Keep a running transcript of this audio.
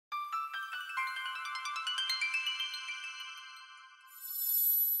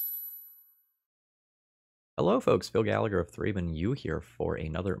Hello folks, Phil Gallagher of ThrabenU here for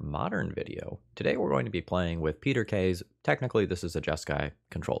another modern video. Today we're going to be playing with Peter K's, technically this is a Jeskai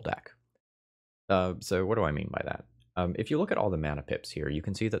Control deck. So what do I mean by that? If you look at all the mana pips here, you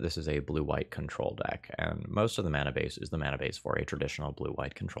can see that this is a blue-white control deck, and most of the mana base is the mana base for a traditional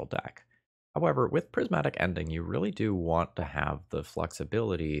blue-white control deck. However, with Prismatic Ending, you really do want to have the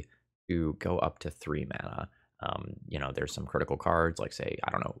flexibility to go up to 3 mana. There's some critical cards, like say,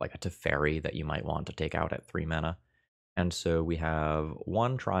 I don't know, like a Teferi that you might want to take out at 3 mana. And so we have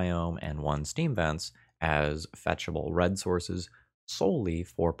 1 Triome and 1 Steam Vents as fetchable red sources solely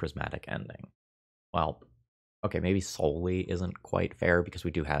for Prismatic Ending. Well, okay, maybe solely isn't quite fair because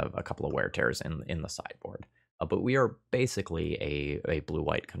we do have a couple of wear tears in the sideboard. But we are basically a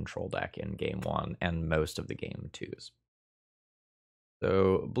blue-white control deck in game 1 and most of the game 2s.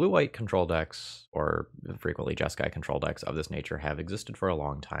 So blue-white control decks, or frequently Jeskai control decks of this nature, have existed for a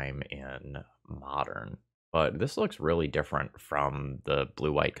long time in Modern. But this looks really different from the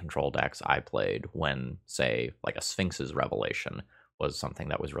blue-white control decks I played when, say, like a Sphinx's Revelation was something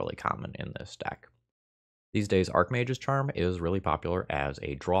that was really common in this deck. These days, Archmage's Charm is really popular as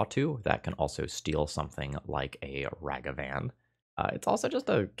a draw 2 that can also steal something like a Ragavan. It's also just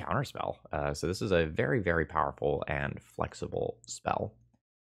a counterspell, so this is a very, very powerful and flexible spell.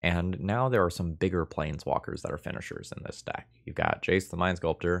 And now there are some bigger planeswalkers that are finishers in this deck. You've got Jace the Mind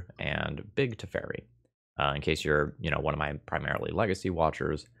Sculptor and Big Teferi. In case you're, one of my primarily Legacy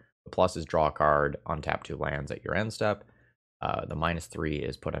watchers, the plus is draw a card, untap 2 lands at your end step. The -3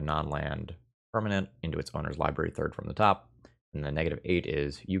 is put a non-land permanent into its owner's library third from the top. And the -8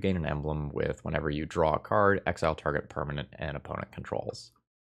 is you gain an emblem with whenever you draw a card, exile target permanent and opponent controls.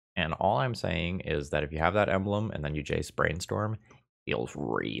 And all I'm saying is that if you have that emblem and then you Jace Brainstorm, it feels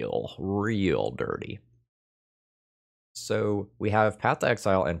real dirty. So we have Path to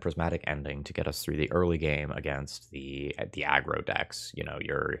Exile and Prismatic Ending to get us through the early game against the aggro decks,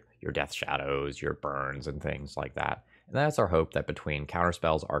 your Death Shadows, your Burns, and things like that. And that's our hope that between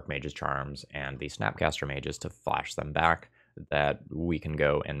Counterspells, Archmage's Charms, and the Snapcaster Mages to flash them back, that we can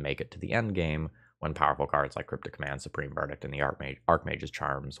go and make it to the end game when powerful cards like Cryptic Command, Supreme Verdict, and the Archmage's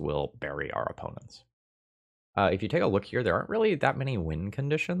Charms will bury our opponents. If you take a look here, there aren't really that many win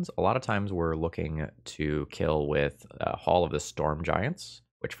conditions. A lot of times we're looking to kill with Hall of the Storm Giants,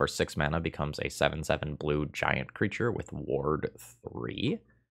 which for 6 mana becomes a 7/7 blue giant creature with Ward 3.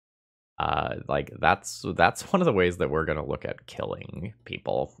 That's one of the ways that we're going to look at killing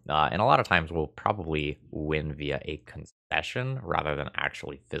people. And a lot of times we'll probably win via a concession rather than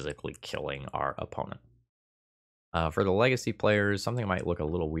actually physically killing our opponent. For the Legacy players, something that might look a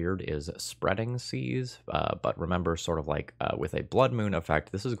little weird is Spreading Seas, but remember, sort of like with a Blood Moon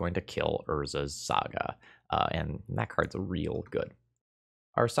effect, this is going to kill Urza's Saga, and that card's real good.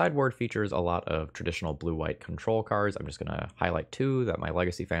 Our sideboard features a lot of traditional blue-white control cards. I'm just going to highlight 2 that my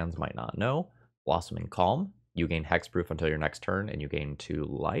Legacy fans might not know. Blossoming Calm. You gain Hexproof until your next turn, and you gain 2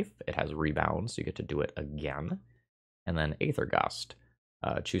 life. It has rebound, so you get to do it again. And then Aether Gust.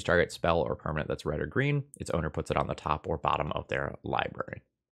 Choose target spell or permanent that's red or green. Its owner puts it on the top or bottom of their library.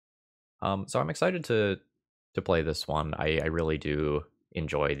 So I'm excited to play this one. I really do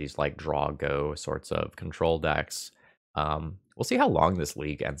enjoy these like draw go sorts of control decks. We'll see how long this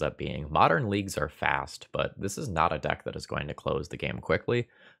league ends up being. Modern leagues are fast, but this is not a deck that is going to close the game quickly.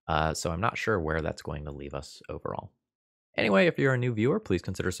 So I'm not sure where that's going to leave us overall. Anyway, if you're a new viewer, please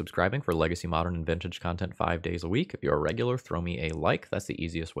consider subscribing for Legacy, Modern, and Vintage content 5 days a week. If you're a regular, throw me a like. That's the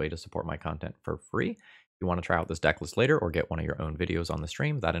easiest way to support my content for free. If you want to try out this deck list later or get one of your own videos on the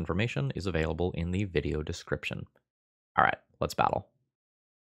stream, that information is available in the video description. All right, let's battle.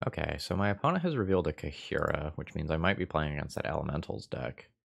 Okay, so my opponent has revealed a Kahira, which means I might be playing against that Elementals deck.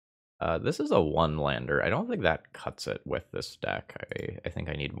 This is a 1-lander. I don't think that cuts it with this deck. I think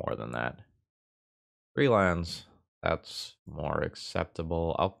I need more than that. 3 lands. That's more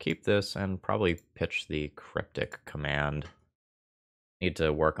acceptable. I'll keep this and probably pitch the Cryptic Command. Need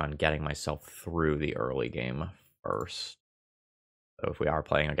to work on getting myself through the early game first. So if we are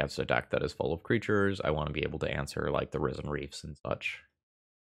playing against a deck that is full of creatures, I want to be able to answer like the Risen Reefs and such.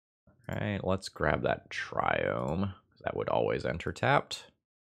 Alright, let's grab that Triome, because that would always enter tapped.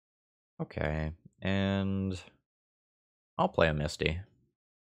 Okay, and I'll play a Misty.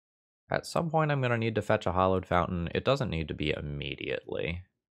 At some point, I'm going to need to fetch a Hallowed Fountain. It doesn't need to be immediately.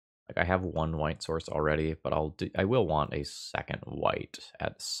 Like, I have 1 white source already, but I will want a second white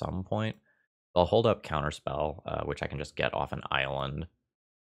at some point. I'll hold up Counterspell, which I can just get off an island.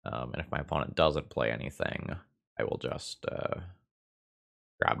 And if my opponent doesn't play anything, I will just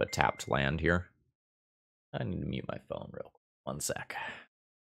grab a tapped land here. I need to mute my phone real quick. 1 sec.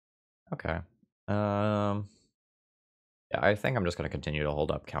 Okay. Yeah, I think I'm just going to continue to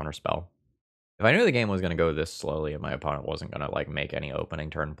hold up Counterspell. If I knew the game was going to go this slowly and my opponent wasn't going to like make any opening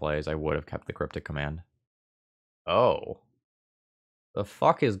turn plays, I would have kept the Cryptic Command. Oh. The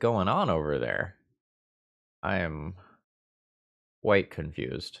fuck is going on over there? I am quite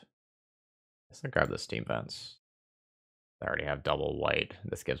confused. Let's grab the Steam Vents. I already have double white.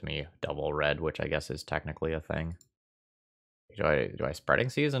 This gives me double red, which I guess is technically a thing. Do I Spreading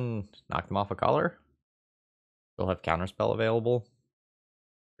Seas and knock them off a color? Still have Counterspell available?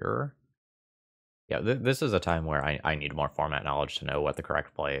 Sure. Yeah, this is a time where I need more format knowledge to know what the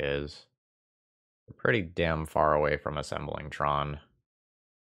correct play is. We're pretty damn far away from assembling Tron.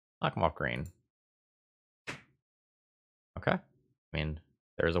 Knock them off green. Okay. I mean,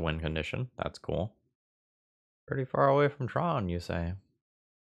 there's a win condition. That's cool. Pretty far away from Tron, you say.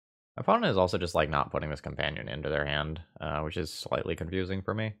 My opponent is also just like not putting this companion into their hand, which is slightly confusing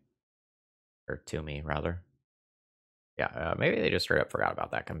for me. Or to me, rather. Yeah, maybe they just straight up forgot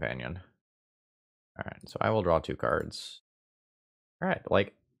about that companion. Alright, so I will draw 2 cards. Alright,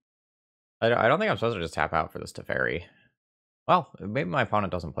 like, I don't think I'm supposed to just tap out for this Teferi. Well, maybe my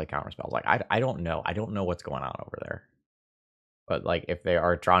opponent doesn't play counterspells. Like, I don't know. I don't know what's going on over there. But, like, if they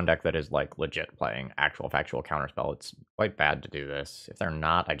are a Tron deck that is, like, legit playing actual factual counterspell, it's quite bad to do this. If they're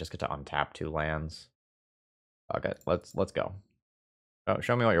not, I just get to untap 2 lands. Okay, let's go. Oh,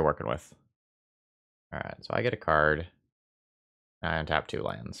 show me what you're working with. Alright, so I get a card. And I untap 2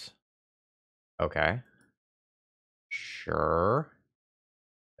 lands. Okay. Sure.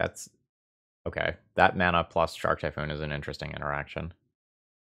 That's... Okay, that mana plus Shark Typhoon is an interesting interaction.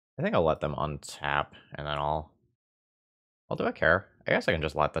 I think I'll let them untap, and then I'll do I care? I guess I can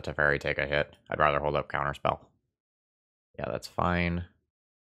just let the Teferi take a hit. I'd rather hold up Counterspell. Yeah, that's fine.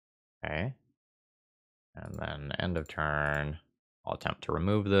 Okay. And then end of turn, I'll attempt to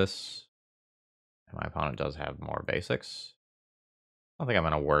remove this. And my opponent does have more basics. I don't think I'm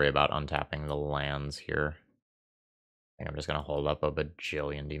going to worry about untapping the lands here. I think I'm just going to hold up a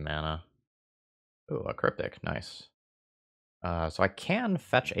bajillion D mana. Ooh, a Cryptic. Nice. So I can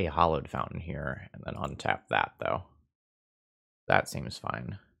fetch a Hallowed Fountain here and then untap that, though. That seems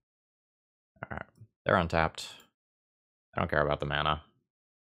fine. Alright, they're untapped. I don't care about the mana.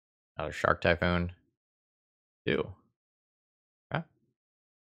 Another Shark Typhoon. 2. Okay.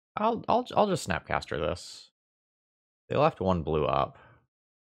 I'll just Snapcaster this. They left 1 blue up.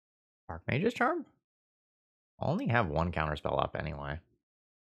 Archmage's Charm? I'll only have 1 counterspell up anyway.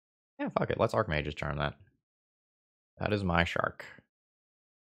 Yeah, fuck it. Let's Archmage's Charm that. That is my shark.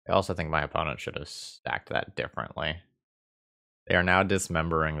 I also think my opponent should have stacked that differently. They are now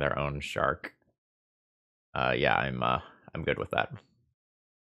dismembering their own shark. Yeah, I'm good with that.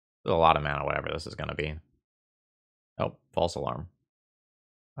 There's a lot of mana, whatever this is gonna be. Oh, false alarm.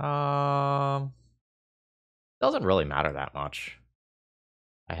 Doesn't really matter that much.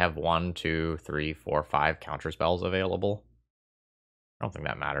 I have 1, 2, 3, 4, 5 counter spells available. I don't think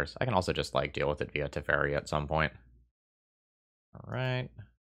that matters. I can also just like deal with it via Teferi at some point. Alright.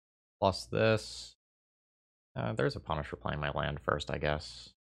 Plus this. There's a punish for playing my land first, I guess.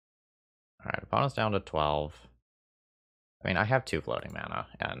 Alright, opponent's down to 12. I mean, I have 2 floating mana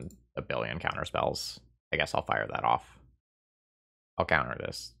and a billion counter spells. I guess I'll fire that off. I'll counter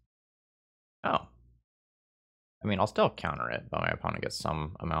this. Oh. I mean, I'll still counter it, but my opponent gets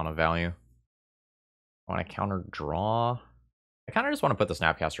some amount of value. I want to counter draw. I kind of just want to put the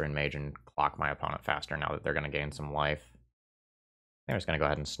Snapcaster in Mage and clock my opponent faster now that they're going to gain some life. I'm just going to go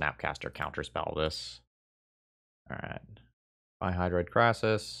ahead and Snapcaster counterspell this. Alright. My Hydroid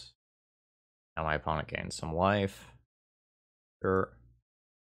Krasis. Now my opponent gains some life. Sure.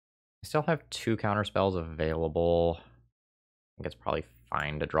 I still have 2 counterspells available. I think it's probably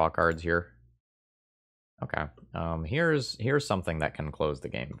fine to draw cards here. Okay. Here's something that can close the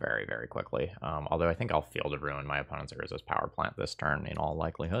game very, very quickly. Although I think I'll Field of Ruin my opponent's Urza's Power Plant this turn in all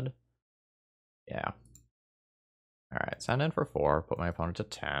likelihood. Yeah. Alright, send in for 4, put my opponent to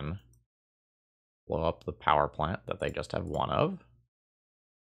 10. Blow up the Power Plant that they just have 1 of.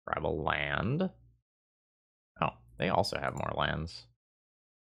 Grab a land. Oh, they also have more lands.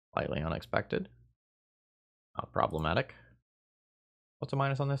 Slightly unexpected. Not problematic. What's the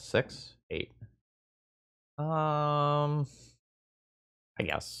minus on this? 6? 8. I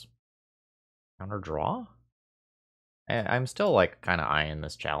guess. Counter draw? I'm still like kind of eyeing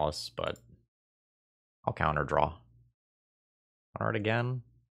this Chalice, but I'll counter draw. Counter it again?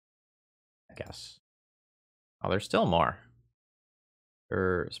 I guess. Oh, there's still more.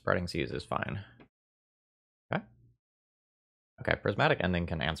 Spreading Seas is fine. Okay. Okay, Prismatic Ending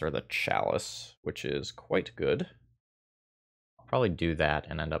can answer the Chalice, which is quite good. probably do that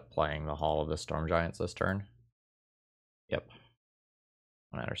and end up playing the Hall of the Storm Giants this turn. Yep.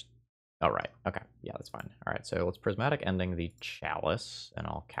 Oh, right. Okay. Yeah, that's fine. All right, so let's Prismatic Ending the Chalice, and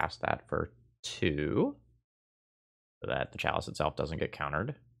I'll cast that for 2, so that the Chalice itself doesn't get countered.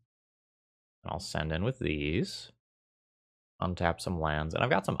 And I'll send in with these. Untap some lands, and I've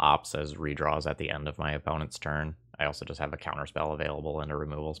got some ops as redraws at the end of my opponent's turn. I also just have a counter spell available and a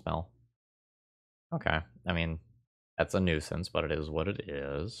removal spell. Okay, I mean, that's a nuisance, but it is what it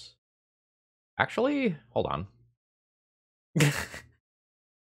is. Actually, hold on.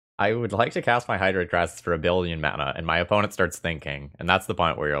 I would like to cast my Hydroid Krasis for 1 billion mana, and my opponent starts thinking, and that's the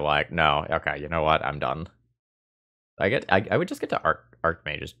point where you're like, no, okay, you know what, I'm done. I would just get to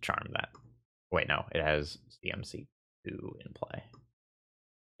Archmage's Charm that. Wait, no, it has CMC2 in play.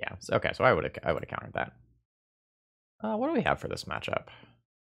 Yeah, so, okay, so I would have countered that. What do we have for this matchup?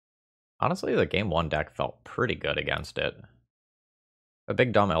 Honestly, the game 1 deck felt pretty good against it. A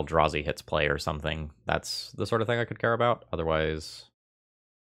big dumb Eldrazi hits play or something. That's the sort of thing I could care about. Otherwise,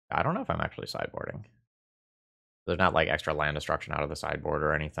 I don't know if I'm actually sideboarding. There's not like extra land destruction out of the sideboard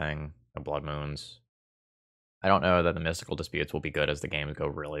or anything. No Blood Moons. I don't know that the Mystical Disputes will be good as the games go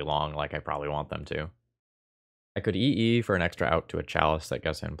really long, like I probably want them to. I could EE for an extra out to a Chalice that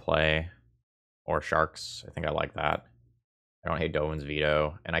gets in play. Or Sharks. I think I like that. I don't hate Dovin's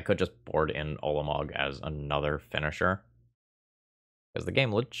Veto. And I could just board in Olamog as another finisher. Because the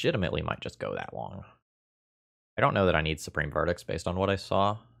game legitimately might just go that long. I don't know that I need Supreme Verdicts based on what I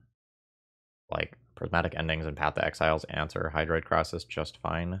saw. Like, Prismatic Endings and Path to Exiles answer Hydroid Krasis just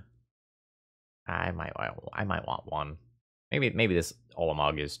fine. I might want one. Maybe this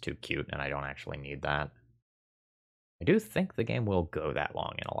Olamog is too cute and I don't actually need that. I do think the game will go that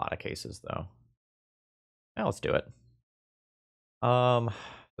long in a lot of cases, though. Now let's do it. So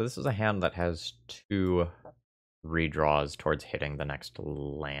this is a hand that has 2 redraws towards hitting the next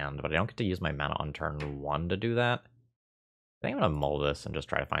land, but I don't get to use my mana on turn 1 to do that. I think I'm gonna mull this and just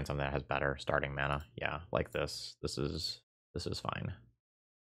try to find something that has better starting mana. Yeah, like this. This is fine.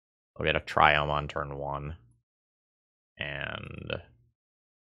 I'll get a Triome on turn 1. And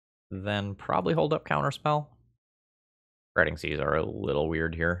then probably hold up Counterspell. Spreading Seas are a little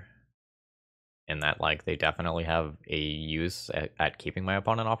weird here. In that, like, they definitely have a use at keeping my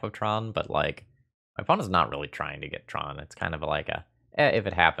opponent off of Tron, but, like, my opponent's not really trying to get Tron. It's kind of like a, if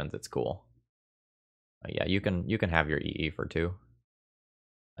it happens, it's cool. Yeah, you can have your EE for 2.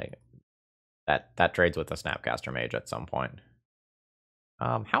 Like, that trades with the Snapcaster Mage at some point.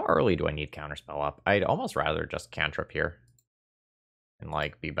 How early do I need Counterspell up? I'd almost rather just cantrip here. And,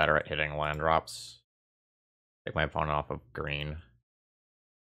 like, be better at hitting land drops. Take my opponent off of green.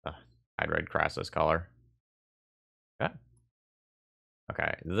 Hydroid Krasis color. Okay.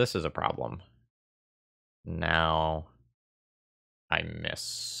 Okay, this is a problem. Now I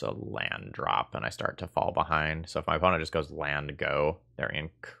miss a land drop and I start to fall behind. So if my opponent just goes land go, they're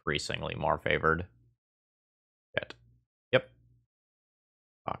increasingly more favored. Good. Yep.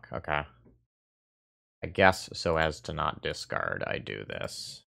 Fuck, okay. I guess so as to not discard, I do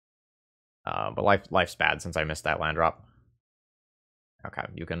this. But life's bad since I missed that land drop. Okay,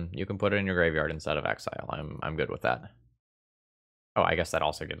 you can put it in your graveyard instead of exile. I'm good with that. Oh, I guess that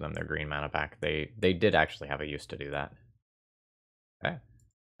also gives them their green mana back. They did actually have a use to do that. Okay.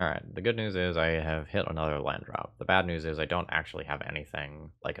 Alright, the good news is I have hit another land drop. The bad news is I don't actually have anything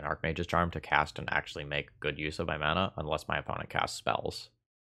like an Archmage's Charm to cast and actually make good use of my mana unless my opponent casts spells.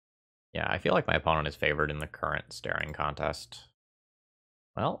 Yeah, I feel like my opponent is favored in the current staring contest.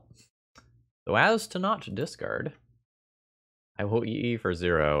 Well, so as to not discard, I will EE for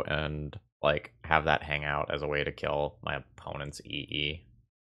 0 and, like, have that hang out as a way to kill my opponent's EE.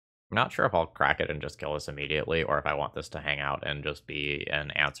 I'm not sure if I'll crack it and just kill this immediately, or if I want this to hang out and just be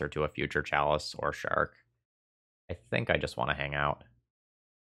an answer to a future Chalice or Shark. I think I just want to hang out.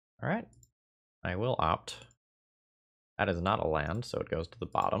 Alright, I will opt. That is not a land, so it goes to the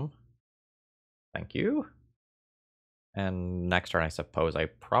bottom. Thank you. And next turn, I suppose I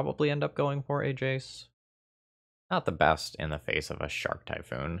probably end up going for a Jace. Not the best in the face of a Shark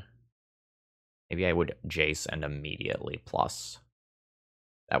Typhoon. Maybe I would Jace and immediately plus.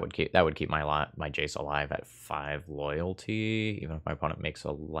 That would keep my Jace alive at 5 loyalty. Even if my opponent makes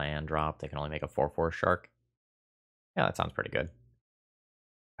a land drop, they can only make a 4/4 Shark. Yeah, that sounds pretty good.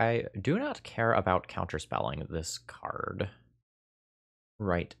 I do not care about counterspelling this card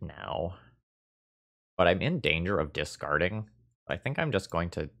right now, but I'm in danger of discarding. I think I'm just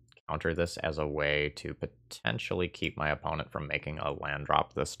going to counter this as a way to potentially keep my opponent from making a land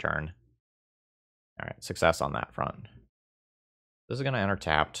drop this turn. Alright, success on that front. This is going to enter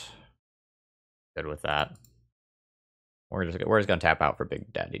tapped. Good with that. We're just gonna tap out for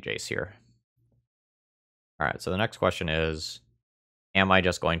Big Daddy Jace here. All right, so the next question is, am I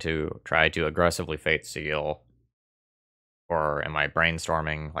just going to try to aggressively Fate Seal, or am I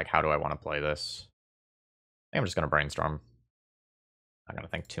brainstorming? Like, how do I want to play this? I think I'm just gonna brainstorm. Not gonna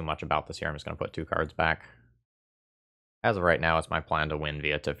think too much about this here. I'm just gonna put 2 cards back. As of right now, it's my plan to win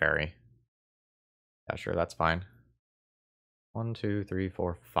via Teferi. Yeah, sure, that's fine. 1, 2, 3,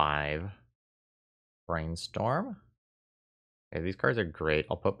 4, 5. Brainstorm. Okay, these cards are great.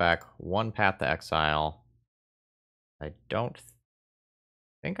 I'll put back 1 Path to Exile. I don't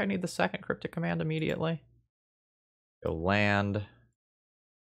think I need the second Cryptic Command immediately. Go land.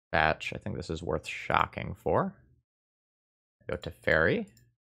 Fetch. I think this is worth shocking for. Go to Fairy.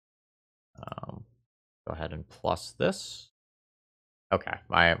 Go ahead and plus this. Okay,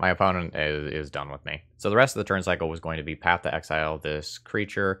 my opponent is done with me. So the rest of the turn cycle was going to be Path to Exile this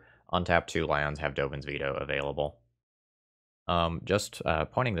creature, untap 2 lands, have Dovin's Veto available. Just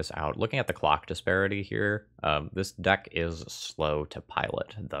pointing this out, looking at the clock disparity here, this deck is slow to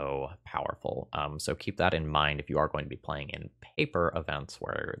pilot, though powerful. So keep that in mind if you are going to be playing in paper events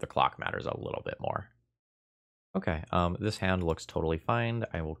where the clock matters a little bit more. Okay, this hand looks totally fine.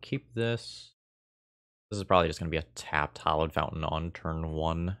 I will keep this. This is probably just going to be a tapped Hallowed Fountain on turn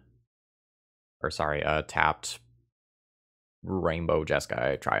 1. Or sorry, a tapped Rainbow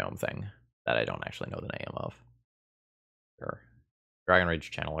Jeskai Triome thing that I don't actually know the name of. Sure. Dragon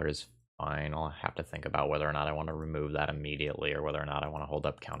Rage Channeler is fine. I'll have to think about whether or not I want to remove that immediately or whether or not I want to hold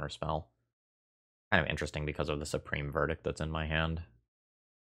up Counterspell. Kind of interesting because of the Supreme Verdict that's in my hand.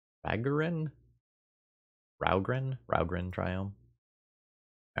 Ragrin? Raugrin Triome.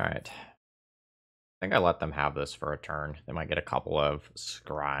 Alright. I think I let them have this for a turn. They might get a couple of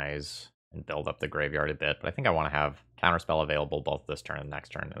scries and build up the graveyard a bit, but I think I want to have Counterspell available both this turn and next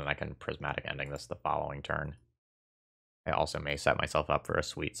turn, and then I can Prismatic Ending this the following turn. I also may set myself up for a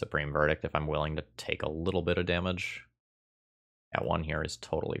sweet Supreme Verdict if I'm willing to take a little bit of damage. That 1 here is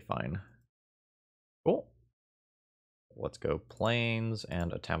totally fine. Cool. Let's go Plains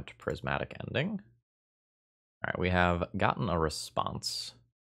and attempt Prismatic Ending. Alright, we have gotten a response.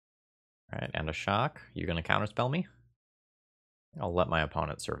 Alright, and a shock. You gonna Counterspell me? I'll let my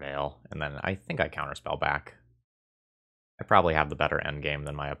opponent Surveil, and then I think I Counterspell back. I probably have the better endgame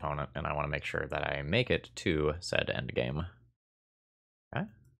than my opponent, and I want to make sure that I make it to said endgame. Okay.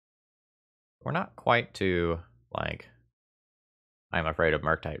 We're not quite to, like, I'm afraid of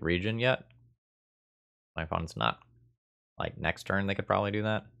Murktide Region yet. My opponent's not. Like, next turn they could probably do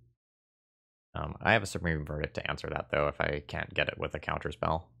that. I have a Supreme Verdict to answer that, though, if I can't get it with a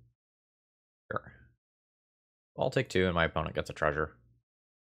Counterspell. Sure. I'll take 2, and my opponent gets a treasure.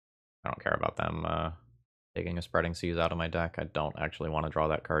 I don't care about them taking a Spreading Seas out of my deck. I don't actually want to draw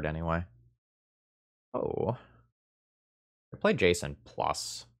that card anyway. Oh. I play Jason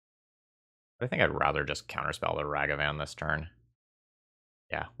plus. I think I'd rather just Counterspell the Ragavan this turn.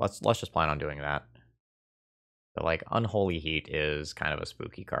 Yeah, let's just plan on doing that. So, like, Unholy Heat is kind of a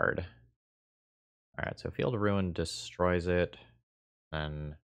spooky card. Alright, so Field of Ruin destroys it.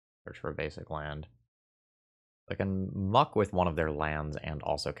 Then search for a basic land. I can muck with one of their lands and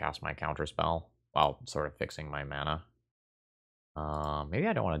also cast my Counterspell while sort of fixing my mana. Maybe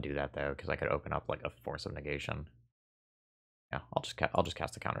I don't want to do that, though, because I could open up, like, a Force of Negation. Yeah, I'll just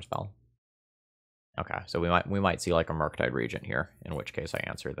cast the Counterspell. Okay, so we might see, like, a Murktide Regent here, in which case I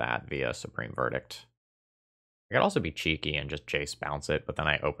answer that via Supreme Verdict. I could also be cheeky and just Jace bounce it, but then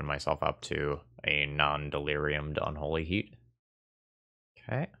I open myself up to a non-deliriumed Unholy Heat.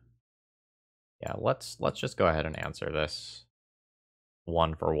 Okay. Yeah, let's just go ahead and answer this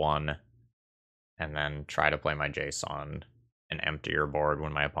 1 for 1, and then try to play my Jace on an emptier board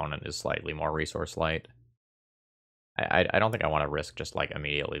when my opponent is slightly more resource light. I don't think I want to risk just, like,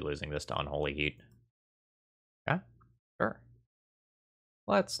 immediately losing this to Unholy Heat. Yeah, sure.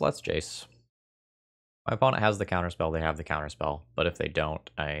 Let's Jace. My opponent has the Counterspell, they have the Counterspell, but if they don't,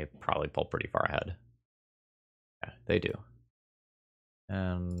 I probably pull pretty far ahead. Yeah, they do.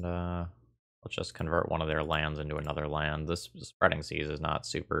 And let's just convert one of their lands into another land. This Spreading Seas is not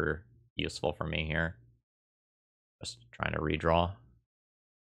super useful for me here. Just trying to redraw.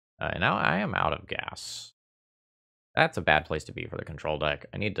 And now I am out of gas. That's a bad place to be for the control deck.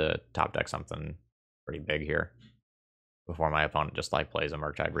 I need to top deck something pretty big here before my opponent just, like, plays a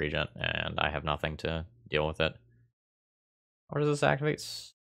Murktide Regent and I have nothing to deal with it. What does this activate?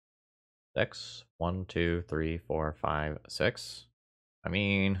 6. 1, 2, 3, 4, 5, 6. I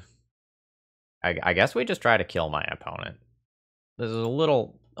mean, I guess we just try to kill my opponent. This is a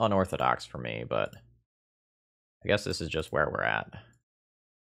little unorthodox for me, but I guess this is just where we're at.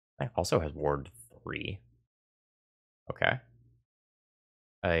 I also has Ward 3. Okay.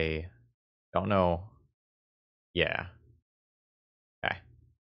 I don't know. Yeah. Okay.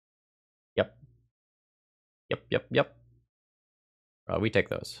 Yep. Yep, yep, yep. We take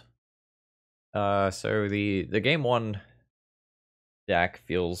those. So the game one deck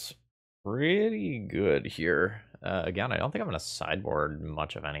feels pretty good here. Again, I don't think I'm going to sideboard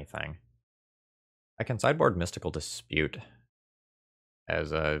much of anything. I can sideboard Mystical Dispute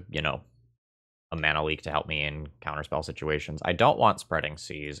as a, a mana leak to help me in counterspell situations. I don't want Spreading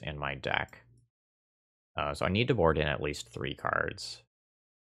Seas in my deck. So I need to board in at least 3 cards.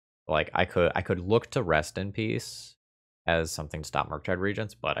 Like, I could look to Rest in Peace as something to stop Murktide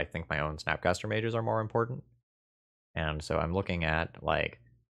Regents, but I think my own Snapcaster Mages are more important. And so I'm looking at, like,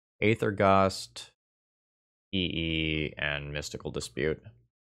 Aether Gust, EE, and Mystical Dispute.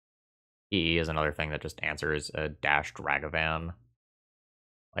 EE is another thing that just answers a dashed Ragavan.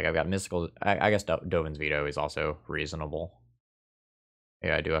 Like, I've got Mystical... I guess Dovin's Veto is also reasonable.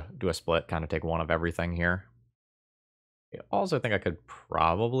 Yeah, I do a split, kind of take one of everything here. I also think I could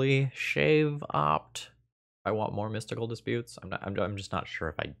probably shave Opt. I want more Mystical Disputes. I'm just not sure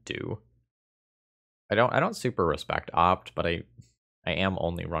if I do. I don't super respect Opt, but I am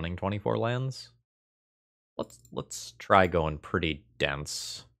only running 24 lands. Let's try going pretty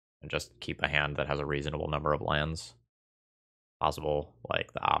dense and just keep a hand that has a reasonable number of lands. Possible,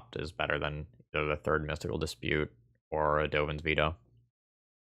 like, the Opt is better than either the 3rd Mystical Dispute or a Dovin's Veto.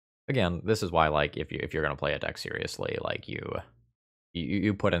 Again, this is why, like, if you're gonna play a deck seriously, like,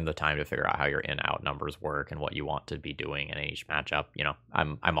 you put in the time to figure out how your in-out numbers work and what you want to be doing in each matchup.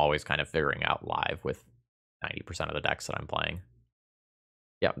 I'm always kind of figuring out live with 90% of the decks that I'm playing.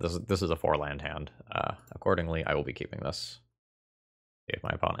 Yeah, this is a 4-land hand. Accordingly, I will be keeping this. If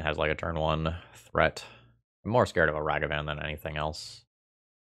my opponent has, like, a turn 1 threat, I'm more scared of a Ragavan than anything else.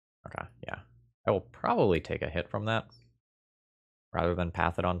 Okay, yeah. I will probably take a hit from that rather than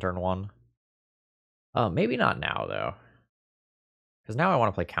path it on turn 1. Maybe not now, though. Because now I want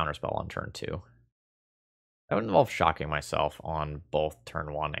to play Counterspell on turn 2. That would involve shocking myself on both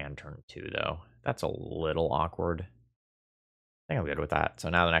turn 1 and turn 2, though. That's a little awkward. I think I'm good with that. So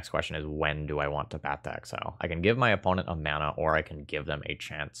now the next question is, when do I want to bat the exile? I can give my opponent a mana, or I can give them a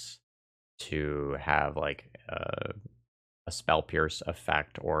chance to have, like, a Spell Pierce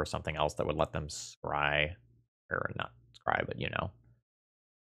effect or something else that would let them scry. Or not scry, but,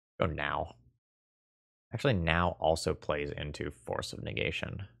 go now. Actually, now also plays into Force of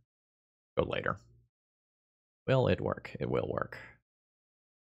Negation. Go later. Will it work? It will work.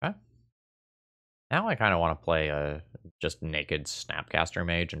 Okay. Now I kind of want to play a just naked Snapcaster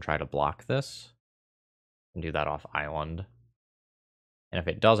Mage and try to block this. And do that off island. And if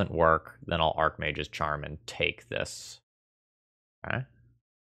it doesn't work, then I'll Archmage's Charm and take this. Okay.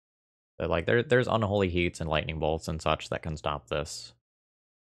 So, like, there's Unholy Heats and Lightning Bolts and such that can stop this.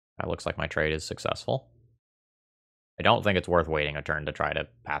 That looks like my trade is successful. I don't think it's worth waiting a turn to try to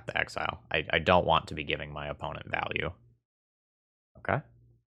path the exile. I don't want to be giving my opponent value. Okay.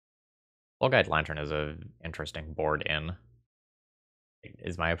 Soulguide Lantern is an interesting board in.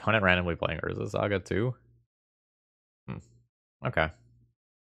 Is my opponent randomly playing Urza Saga too? Okay.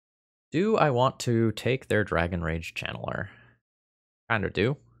 Do I want to take their Dragon Rage Channeler? Kinda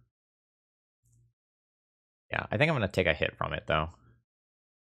do. Yeah, I think I'm going to take a hit from it, though.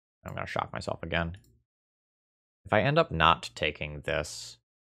 I'm going to shock myself again. If I end up not taking this,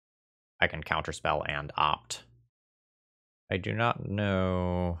 I can counterspell and opt. I do not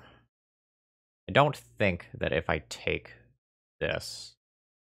know... I don't think that if I take this,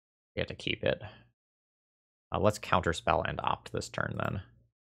 I get to keep it. Let's counterspell and opt this turn, then.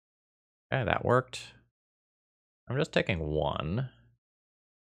 Okay, that worked. I'm just taking 1.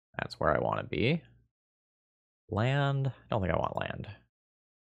 That's where I want to be. Land? I don't think I want land.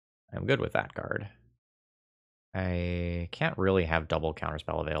 I'm good with that card. I can't really have double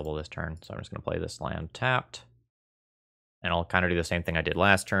counterspell available this turn, so I'm just going to play this land tapped. And I'll kind of do the same thing I did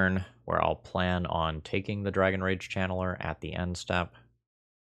last turn, where I'll plan on taking the Dragon Rage Channeler at the end step.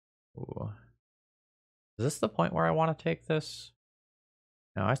 Ooh. Is this the point where I want to take this?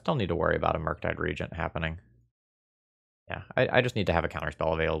 No, I still need to worry about a Murktide Regent happening. Yeah, I just need to have a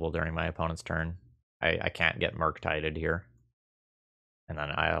counterspell available during my opponent's turn. I can't get Murktided here. And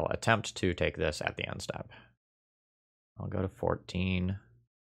then I'll attempt to take this at the end step. I'll go to 14.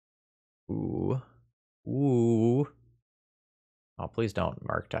 Ooh. Ooh. Oh, please don't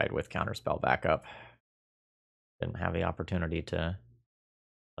Murktide with counterspell backup. Didn't have the opportunity to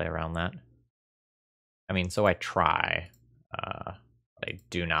play around that. I mean, so I try. But I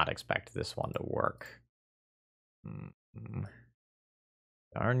do not expect this one to work.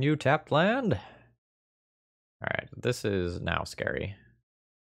 Darn you, tapped land. Alright, this is now scary.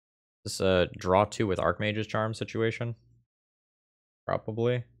 This is a draw 2 with Archmage's Charm situation.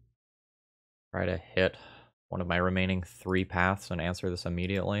 Probably. Try to hit one of my remaining 3 paths and answer this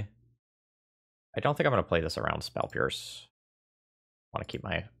immediately. I don't think I'm going to play this around Spell Pierce. I want to keep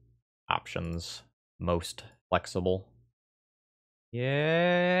my options most flexible.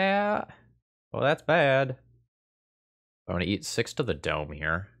 Yeah. Well, that's bad. I'm going to eat 6 to the dome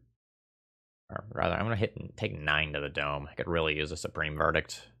here. Or rather, I'm going to take 9 to the dome. I could really use a Supreme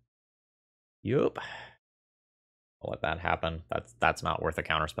Verdict. Yup. I'll let that happen. That's not worth a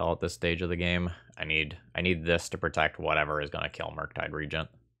counterspell at this stage of the game. I need this to protect whatever is going to kill Murktide Regent.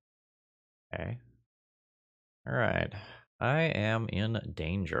 Okay. Alright. I am in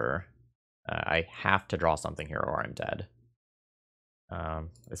danger. I have to draw something here or I'm dead.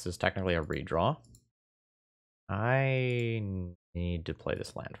 This is technically a redraw. I need to play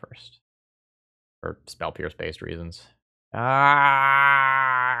this land first. For Spell Pierce based reasons. Ah!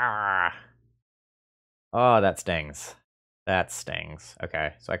 Oh, that stings. That stings.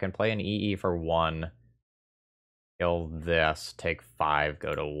 Okay, so I can play an EE for 1. Kill this, take 5,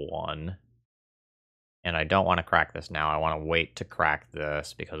 go to 1. And I don't want to crack this now. I want to wait to crack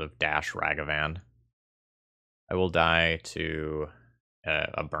this because of Dash Ragavan. I will die to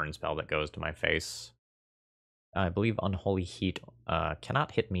a burn spell that goes to my face. I believe Unholy Heat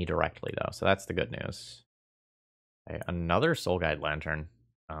cannot hit me directly, though, so that's the good news. Okay, another Soul Guide Lantern.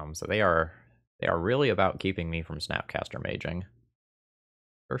 So they are really about keeping me from Snapcaster Maging.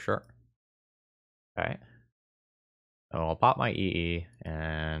 For sure. Okay. So I'll pop my EE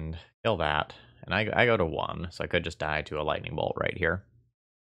and kill that. And I go to 1, so I could just die to a Lightning Bolt right here.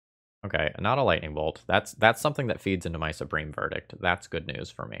 Okay, not a Lightning Bolt. That's something that feeds into my Supreme Verdict. That's good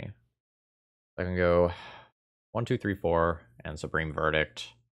news for me. I can go 1, 2, 3, 4, and Supreme Verdict.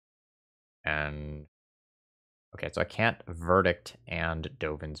 And okay, so I can't Verdict and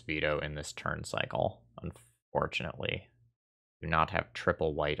Dovin's Veto in this turn cycle, unfortunately. I do not have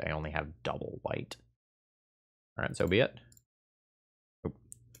triple white, I only have double white. Alright, so be it.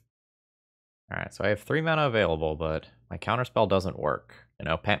 Alright, so I have 3 mana available, but my counterspell doesn't work. You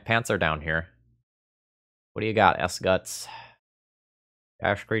know, pants are down here. What do you got, S-Guts?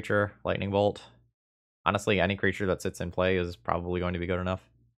 Ash creature, Lightning Bolt. Honestly, any creature that sits in play is probably going to be good enough.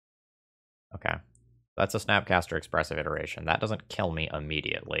 Okay. That's a Snapcaster Expressive Iteration. That doesn't kill me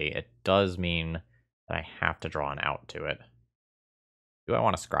immediately. It does mean that I have to draw an out to it. Do I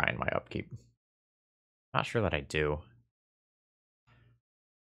want to scry in my upkeep? Not sure that I do.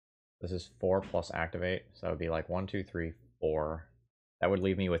 This is 4 plus activate, so it would be like 1, 2, 3, 4. That would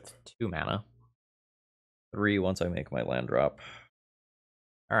leave me with 2 mana. 3 once I make my land drop.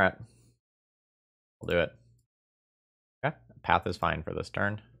 Alright. We'll do it. Okay, path is fine for this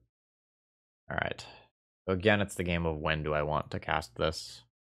turn. Alright. So again, it's the game of when do I want to cast this.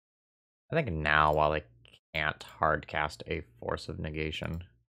 I think now, while I can't hard cast a Force of Negation.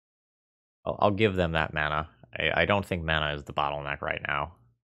 I'll give them that mana. I don't think mana is the bottleneck right now.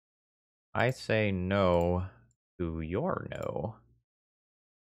 I say no to your no.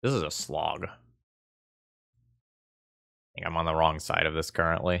 This is a slog. I think I'm on the wrong side of this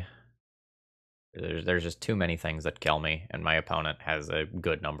currently. There's just too many things that kill me, and my opponent has a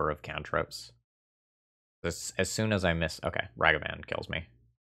good number of cantrips. As soon as I miss... Okay, Ragavan kills me.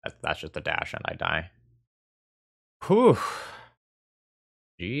 That's just a dash and I die. Whew.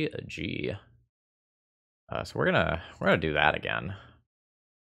 GG. So we're gonna do that again.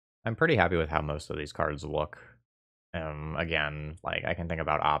 I'm pretty happy with how most of these cards look. Again, like I can think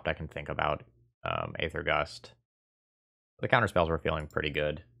about Opt, I can think about Aether Gust. The counterspells were feeling pretty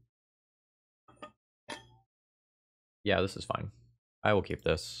good. Yeah, this is fine. I will keep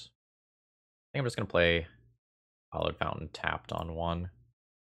this. I think I'm just gonna play Hallowed Fountain tapped on 1.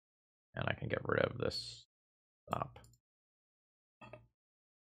 And I can get rid of this stop.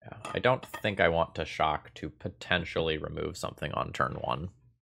 Yeah, I don't think I want to shock to potentially remove something on turn 1.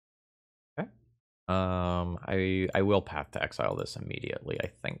 Okay. I will path to exile this immediately, I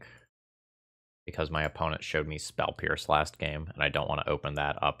think. Because my opponent showed me Spell Pierce last game, and I don't want to open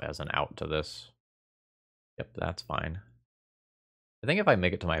that up as an out to this. Yep, that's fine. I think if I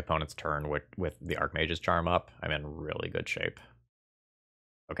make it to my opponent's turn with the Archmage's Charm up, I'm in really good shape.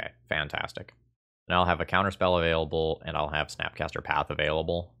 Okay, fantastic. And I'll have a counterspell available, and I'll have Snapcaster Path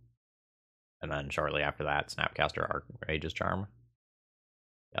available. And then shortly after that, Snapcaster Archmage's Charm.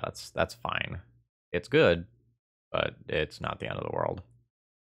 Yeah, that's fine. It's good, but it's not the end of the world.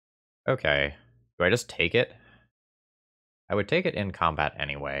 Okay, do I just take it? I would take it in combat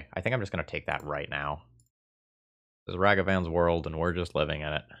anyway. I think I'm just going to take that right now. This is Ragavan's world, and we're just living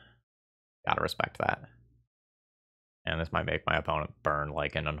in it. Gotta respect that. And this might make my opponent burn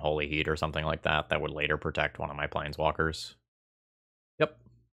like an Unholy Heat or something like that that would later protect one of my Planeswalkers. Yep.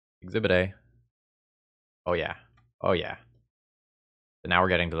 Exhibit A. Oh yeah. Oh yeah. So now we're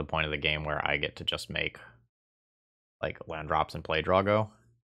getting to the point of the game where I get to just make like land drops and play draw go.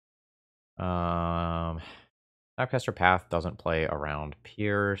 Snapcaster Path doesn't play around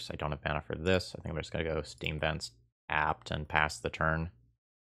Pierce. I don't have mana for this. I think I'm just gonna go Steam Vents tapped and pass the turn.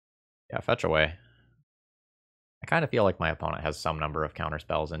 Yeah, fetch away. I kind of feel like my opponent has some number of counter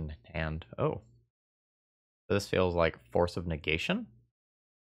spells in hand. Oh. So this feels like Force of Negation.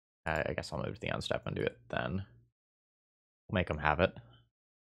 I guess I'll move to the end step and do it then. We'll make them have it.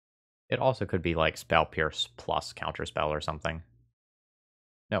 It also could be like Spell Pierce plus Counterspell or something.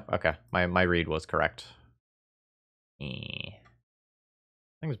 Nope, okay. My read was correct. Thing's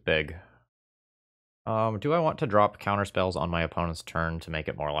big. Do I want to drop Counterspells on my opponent's turn to make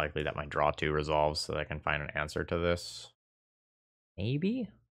it more likely that my draw 2 resolves so that I can find an answer to this? Maybe?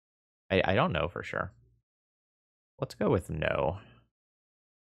 I don't know for sure. Let's go with no.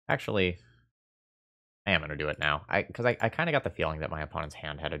 Actually, I am going to do it now. Because I kind of got the feeling that my opponent's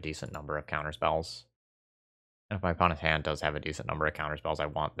hand had a decent number of counterspells. And if my opponent's hand does have a decent number of counterspells, I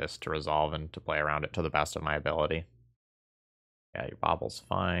want this to resolve and to play around it to the best of my ability. Yeah, your Bobble's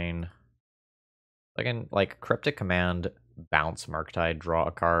fine. I can, like, Cryptic Command, bounce Murktide, draw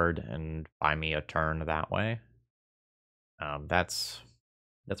a card, and buy me a turn that way. That's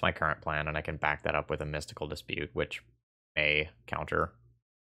my current plan, and I can back that up with a Mystical Dispute, which may counter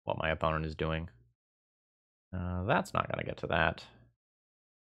what my opponent is doing. That's not going to get to that.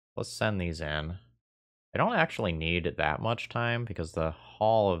 Let's send these in. I don't actually need that much time because the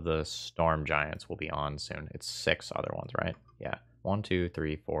Hall of the Storm Giants will be on soon. It's 6 other ones, right? Yeah. 1, 2,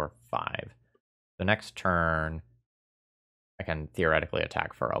 3, 4, 5. The next turn, I can theoretically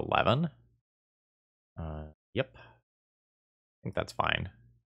attack for 11. Yep. I think that's fine.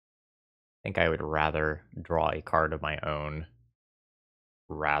 I think I would rather draw a card of my own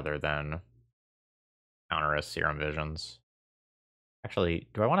rather than counter a Serum Visions. Actually,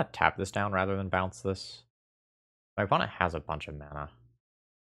 do I want to tap this down rather than bounce this? My opponent has a bunch of mana.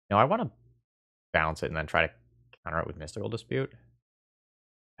 No, I want to bounce it and then try to counter it with Mystical Dispute.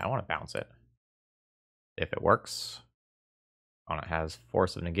 I want to bounce it. If it works, opponent has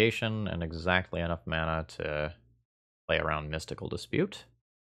Force of Negation and exactly enough mana to play around Mystical Dispute,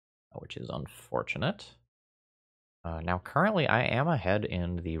 which is unfortunate. Now, currently, I am ahead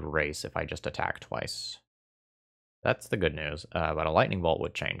in the race if I just attack twice. That's the good news, but a Lightning Bolt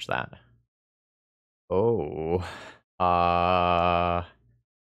would change that. Oh. Oh,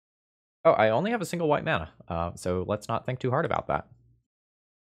 I only have a single white mana, so let's not think too hard about that.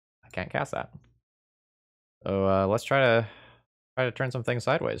 I can't cast that. So let's try to turn some things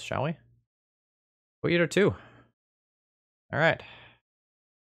sideways, shall we? Put you to 2. All right.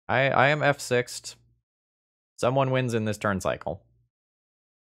 I am F6'd. Someone wins in this turn cycle.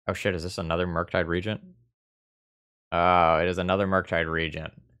 Oh shit, is this another Murktide Regent? Oh, it is another Murktide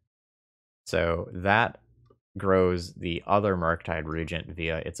Regent. So that grows the other Murktide Regent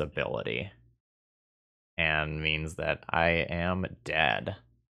via its ability. And means that I am dead.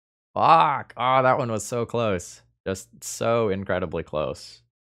 Fuck! Oh, that one was so close. Just so incredibly close.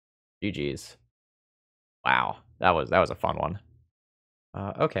 GG's. Wow, that was a fun one.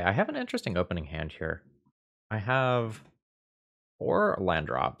 Okay, I have an interesting opening hand here. I have 4 land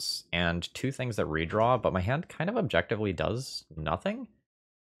drops and 2 things that redraw, but my hand kind of objectively does nothing.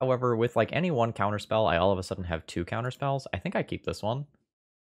 However, with like any one counterspell, I all of a sudden have 2 counterspells. I think I keep this one.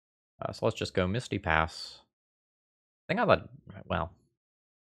 So let's just go Misty Pass. I think I let, well,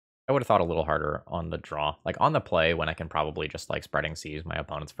 I would have thought a little harder on the draw. Like on the play, when I can probably just like Spreading Seas my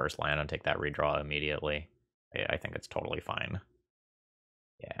opponent's first land and take that redraw immediately. I think it's totally fine.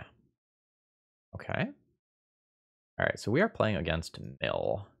 Yeah. Okay. Alright, so we are playing against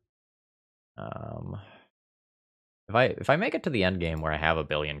Mill. If I make it to the end game where I have a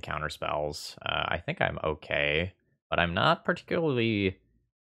billion counter spells, I think I'm okay. But I'm not particularly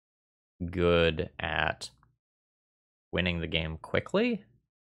good at winning the game quickly,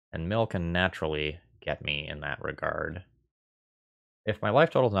 and Mill can naturally get me in that regard. If my life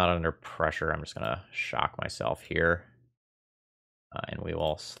total's not under pressure, I'm just gonna shock myself here. And we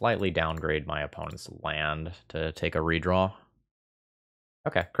will slightly downgrade my opponent's land to take a redraw.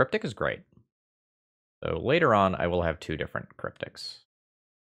 Okay, Cryptic is great. So later on, I will have 2 different Cryptics.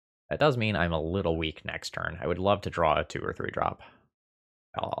 That does mean I'm a little weak next turn. I would love to draw a 2 or 3 drop.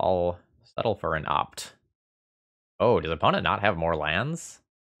 I'll settle for an opt. Oh, does the opponent not have more lands?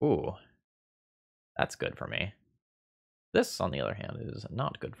 Ooh. That's good for me. This, on the other hand, is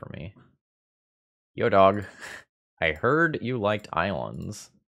not good for me. Yo, dog. I heard you liked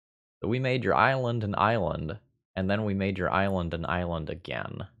islands. So we made your island an island, and then we made your island an island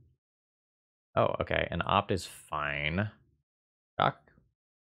again. Oh, okay, an opt is fine. Shock?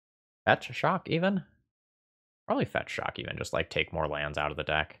 Fetch shock, even? Probably fetch shock, even, just, like, take more lands out of the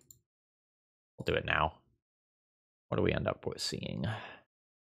deck. We'll do it now. What do we end up with seeing?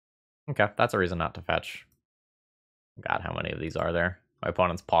 Okay, that's a reason not to fetch. God, how many of these are there? My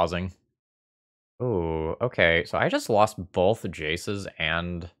opponent's pausing. Ooh, okay, so I just lost both Jaces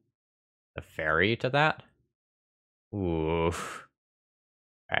and the fairy to that? Ooh.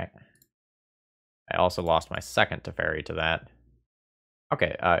 Alright. I also lost my second Teferi to that.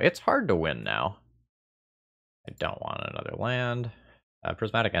 Okay, it's hard to win now. I don't want another land.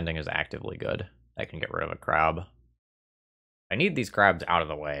 Prismatic Ending is actively good. I can get rid of a crab. I need these crabs out of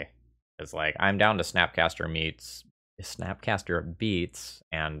the way. It's like, I'm down to Snapcaster Beats,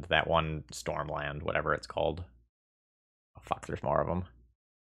 and that one Stormland, whatever it's called. Oh, fuck, there's more of them.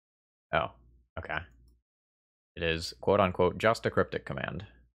 Oh, okay. It is, quote-unquote, just a cryptic command.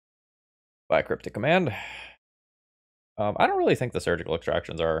 By cryptic command. I don't really think the surgical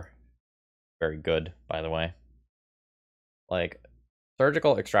extractions are very good, by the way. Like,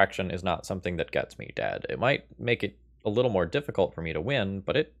 surgical extraction is not something that gets me dead. It might make it a little more difficult for me to win,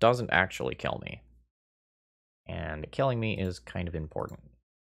 but it doesn't actually kill me. And killing me is kind of important.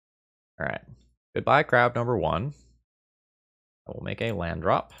 Alright. Goodbye, crab number 1. I will make a land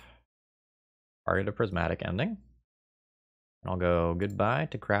drop. Target a prismatic ending. And I'll go goodbye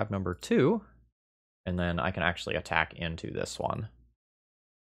to crab number 2. And then I can actually attack into this one.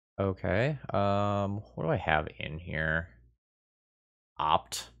 Okay, what do I have in here?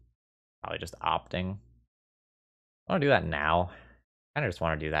 Opt. Probably just opting. I want to do that now. I kind of just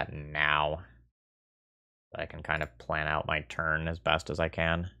want to do that now. So I can kind of plan out my turn as best as I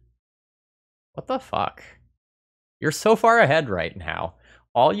can. What the fuck? You're so far ahead right now.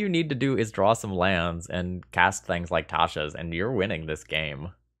 All you need to do is draw some lands and cast things like Tasha's, and you're winning this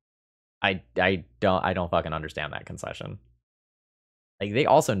game. I don't fucking understand that concession. Like, they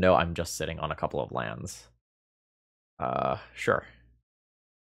also know I'm just sitting on a couple of lands. Sure.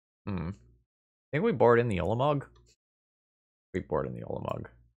 Think we board in the Ulamog? We board in the Ulamog.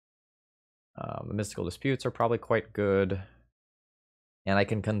 The Mystical Disputes are probably quite good. And I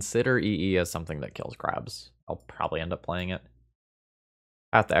can consider EE as something that kills crabs. I'll probably end up playing it.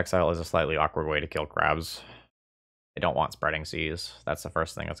 Path to Exile is a slightly awkward way to kill crabs. I don't want Spreading Seas. That's the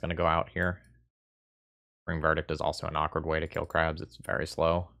first thing that's going to go out here. Spring Verdict is also an awkward way to kill crabs. It's very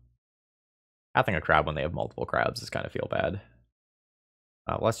slow. Pathing a crab when they have multiple crabs is kind of feel bad.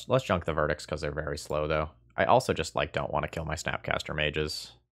 Let's junk the Verdicts because they're very slow, though. I also just don't want to kill my Snapcaster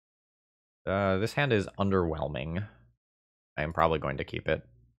Mages. This hand is underwhelming. I am probably going to keep it.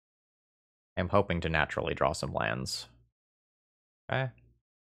 I'm hoping to naturally draw some lands. Okay.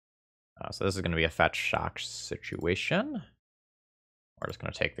 So this is going to be a fetch shock situation. We're just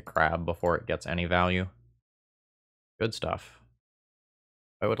going to take the crab before it gets any value. Good stuff.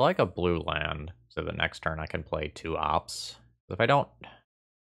 I would like a blue land, so the next turn I can play 2 ops. If I don't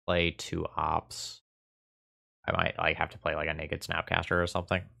play 2 ops, I might have to play a naked Snapcaster or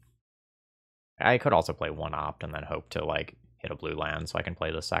something. I could also play 1 opt and then hope to hit a blue land so I can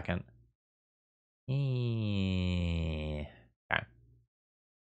play the second. Okay.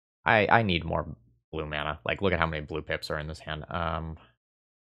 I need more blue mana. Look at how many blue pips are in this hand. I'm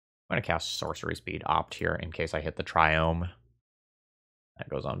gonna cast Sorcery Speed opt here in case I hit the Triome. That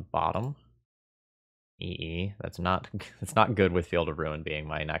goes on bottom. EE. That's not good with Field of Ruin being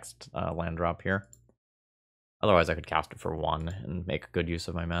my next land drop here. Otherwise, I could cast it for 1 and make good use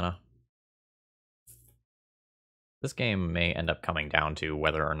of my mana. This game may end up coming down to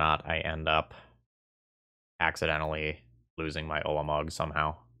whether or not I end up accidentally losing my Ulamog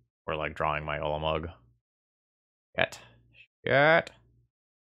somehow. Or drawing my Ulamog. Shit. Now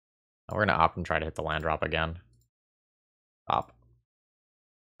we're gonna opt and try to hit the land drop again. Stop.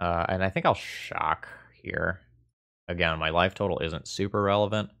 And I think I'll shock here. Again, my life total isn't super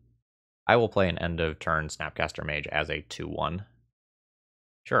relevant. I will play an end of turn Snapcaster Mage as a 2/1.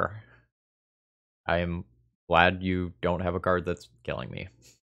 Sure. I am glad you don't have a card that's killing me.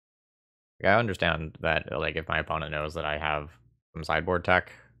 I understand that if my opponent knows that I have some sideboard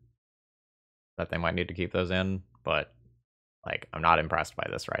tech, that they might need to keep those in, but I'm not impressed by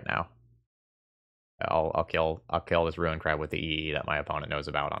this right now. I'll kill this Ruin Crab with the EE that my opponent knows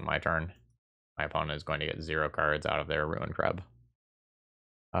about on my turn. My opponent is going to get 0 cards out of their Ruin Crab.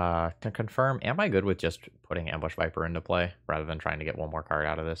 To confirm, am I good with just putting Ambush Viper into play rather than trying to get 1 more card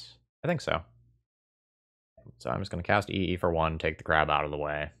out of this? I think so. So I'm just going to cast EE for 1, take the crab out of the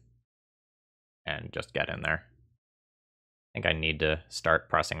way, and just get in there. think I need to start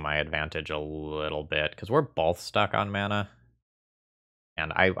pressing my advantage a little bit, because we're both stuck on mana.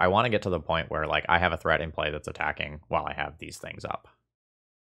 And I want to get to the point where, like, I have a threat in play that's attacking while I have these things up.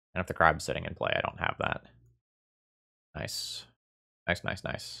 And if the crab's sitting in play, I don't have that. Nice. Nice, nice,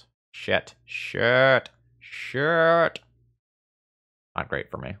 nice. Shit. Shit. Shit. Not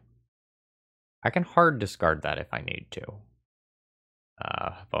great for me. I can hard discard that if I need to.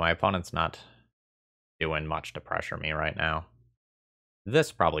 But my opponent's not doing much to pressure me right now.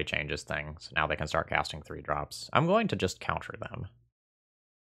 This probably changes things. Now they can start casting 3-drops. I'm going to just counter them.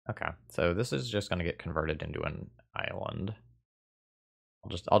 Okay, so this is just going to get converted into an island.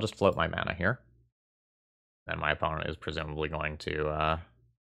 I'll just float my mana here. And my opponent is presumably going to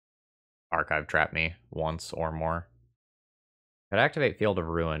archive trap me once or more. If I activate Field of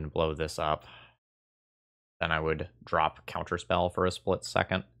Ruin, blow this up, then I would drop Counterspell for a split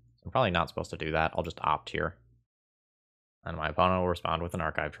second. I'm probably not supposed to do that. I'll just opt here. And my opponent will respond with an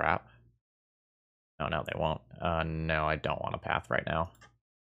archive trap. No, they won't. No, I don't want a path right now.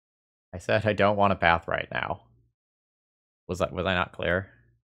 I said I don't want a path right now. Was I not clear?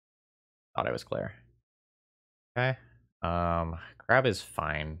 Thought I was clear. Okay. Crab is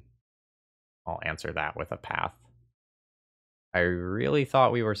fine. I'll answer that with a path. I really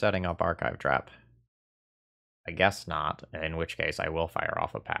thought we were setting up archive trap. I guess not, in which case I will fire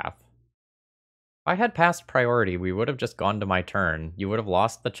off a path. If I had passed priority, we would have just gone to my turn. You would have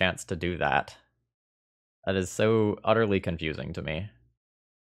lost the chance to do that. That is so utterly confusing to me.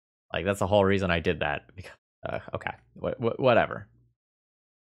 Like, that's the whole reason I did that. Okay, whatever.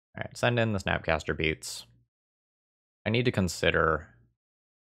 Alright, send in the Snapcaster Beats. I need to consider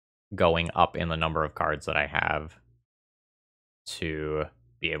going up in the number of cards that I have to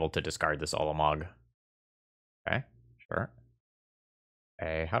be able to discard this Olamog. Okay, sure.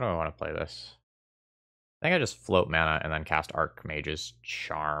 Okay, how do I want to play this? I think I just float mana and then cast Archmage's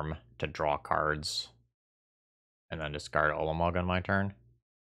Charm to draw cards. And then discard Olamog on my turn.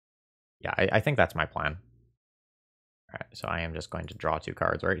 Yeah, I think that's my plan. Alright, so I am just going to draw 2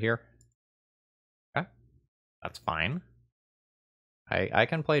 cards right here. Okay, that's fine. I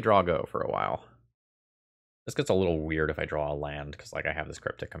can play Draw Go for a while. This gets a little weird if I draw a land, because like I have this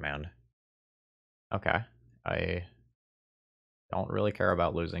Cryptic Command. Okay, I don't really care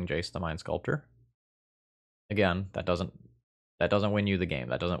about losing Jace the Mind Sculptor. Again, that doesn't win you the game.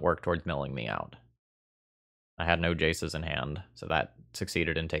 That doesn't work towards milling me out. I had no Jaces in hand, so that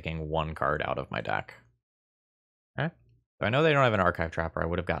succeeded in taking 1 card out of my deck. Okay, so I know they don't have an Archive Trap, or I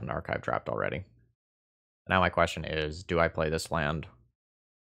would have gotten Archive Trapped already. Now my question is, do I play this land?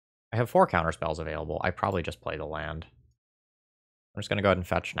 I have 4 counterspells available. I probably just play the land. I'm just going to go ahead and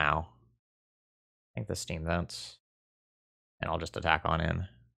fetch now. I think the Steam Vents. And I'll just attack on in.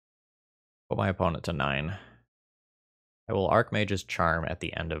 Put my opponent to 9. I will Archmage's Charm at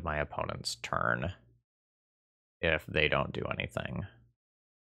the end of my opponent's turn. If they don't do anything.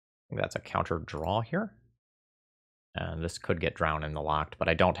 I think that's a counter draw here. And this could get drowned in the locked, but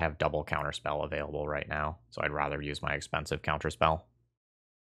I don't have double counterspell available right now, so I'd rather use my expensive counterspell.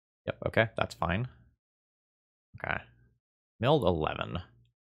 Yep, okay, that's fine. Okay. Milled 11.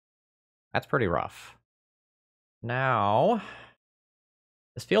 That's pretty rough. Now,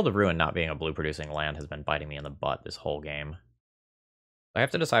 this Field of Ruin not being a blue-producing land has been biting me in the butt this whole game. I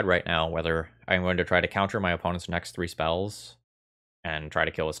have to decide right now whether I'm going to try to counter my opponent's next 3 spells and try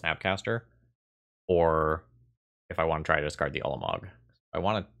to kill a Snapcaster, or if I want to try to discard the Ulamog. If I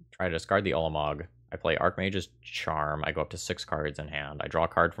want to try to discard the Ulamog, I play Archmage's Charm, I go up to 6 cards in hand, I draw a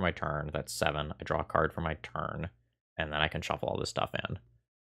card for my turn, that's 7, I draw a card for my turn, and then I can shuffle all this stuff in.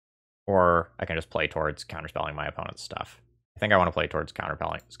 Or I can just play towards counterspelling my opponent's stuff. I think I want to play towards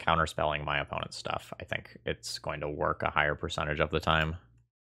counterspelling my opponent's stuff. I think it's going to work a higher percentage of the time.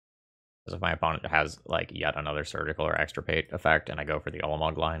 Because if my opponent has like yet another Surgical or Extirpate effect and I go for the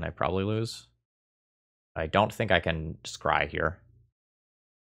Ulamog line, I probably lose. I don't think I can scry here.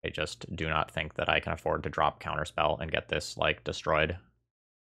 I just do not think that I can afford to drop Counterspell and get this like destroyed.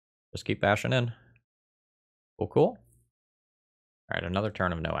 Just keep bashing in. Cool. Alright, another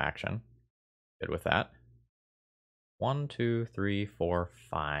turn of no action. Good with that. 1, 2, 3, 4,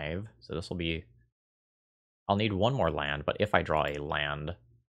 5. So this will be... I'll need 1 more land, but if I draw a land,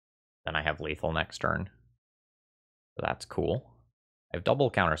 then I have lethal next turn. So that's cool. I have double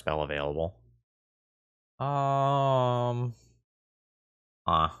counterspell available. No.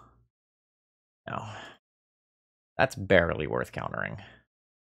 That's barely worth countering.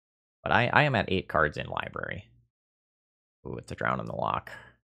 But I am at 8 cards in library. Ooh, it's a drown in the lock.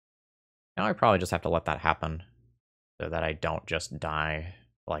 Now I probably just have to let that happen, so that I don't just die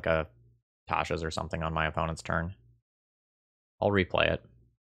like a Tasha's or something on my opponent's turn. I'll replay it.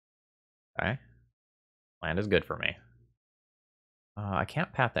 Okay. Land is good for me. I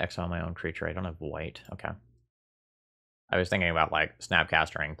can't path the exile my own creature. I don't have white. Okay. I was thinking about, like,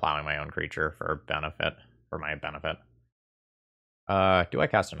 snapcastering, plowing my own creature for benefit, for my benefit. Do I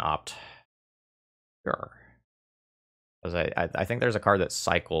cast an opt? Sure. Because I think there's a card that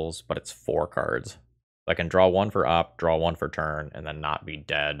cycles, but it's 4 cards. I can draw 1 for opt, draw 1 for turn, and then not be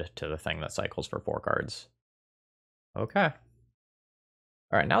dead to the thing that cycles for 4 cards. Okay.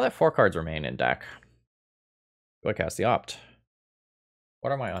 Alright, now that 4 cards remain in deck, do I cast the opt?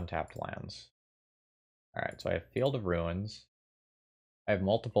 What are my untapped lands? Alright, so I have Field of Ruins. I have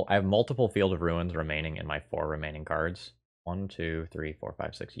multiple Field of Ruins remaining in my 4 remaining cards. 1, 2, 3, 4,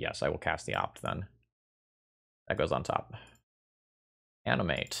 5, 6. Yes, I will cast the opt then. That goes on top.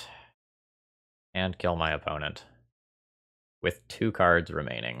 Animate. And kill my opponent. With 2 cards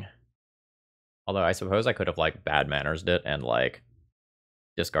remaining. Although I suppose I could have, like, bad manners'd it and, like,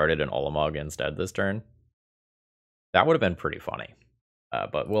 discarded an Olamog instead this turn. That would have been pretty funny.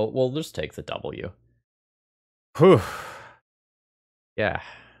 But we'll just take the W. Whew. Yeah.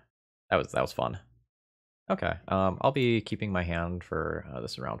 That was fun. Okay. I'll be keeping my hand for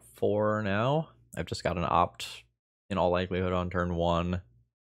this round 4 now. I've just got an opt in all likelihood on turn 1.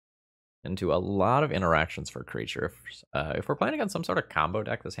 Into a lot of interactions for creature. If we're playing against some sort of combo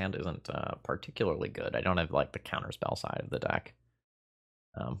deck, this hand isn't particularly good. I don't have, like, the counterspell side of the deck.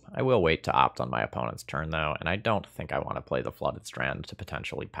 I will wait to opt on my opponent's turn, though, and I don't think I want to play the Flooded Strand to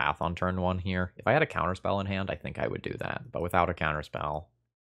potentially path on turn 1 here. If I had a counterspell in hand, I think I would do that, but without a counterspell,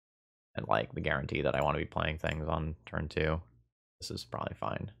 and, like, the guarantee that I want to be playing things on turn 2, this is probably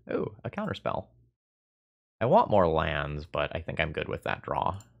fine. Ooh, a counterspell. I want more lands, but I think I'm good with that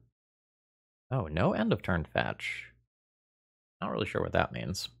draw. Oh, no end of turn fetch. Not really sure what that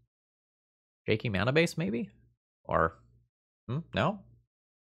means. Shaky mana base, maybe? Or, no?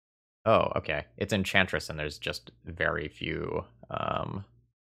 Oh, okay. It's Enchantress, and there's just very few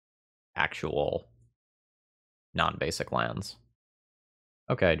actual non-basic lands.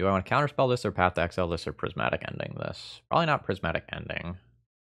 Okay, do I want to counterspell this or path to exile this or prismatic ending this? Probably not prismatic ending.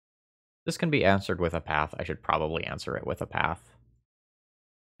 This can be answered with a path. I should probably answer it with a path.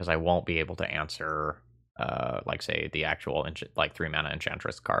 Because I won't be able to answer, like, say, the actual, like, 3-mana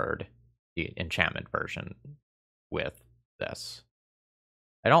Enchantress card, the enchantment version, with this.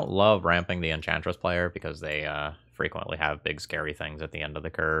 I don't love ramping the Enchantress player because they frequently have big scary things at the end of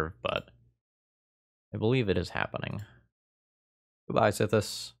the curve, but I believe it is happening. Goodbye,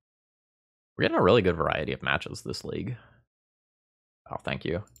 Sithis. We're getting a really good variety of matches this league. Oh, thank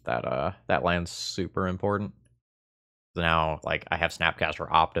you. That land's super important. So now, like, I have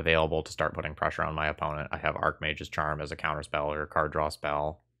Snapcaster Opt available to start putting pressure on my opponent. I have Archmage's Charm as a counterspell or a card draw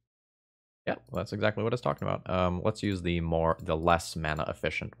spell. Yeah, that's exactly what I was talking about. Let's use the less mana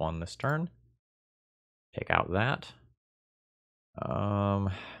efficient one this turn. Take out that.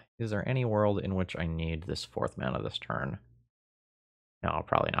 Is there any world in which I need this 4th mana this turn? No,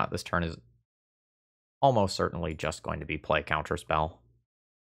 probably not. This turn is almost certainly just going to be play counterspell.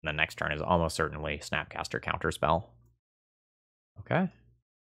 And the next turn is almost certainly Snapcaster counterspell. Okay.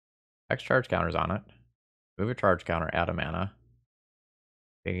 X charge counters on it. Move a charge counter, add a mana.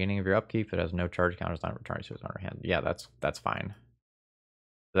 Beginning of your upkeep, it has no charge counters on it, returns to its owner hand. Yeah, that's fine.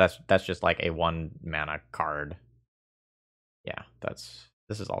 That's just like a 1 mana card. Yeah, this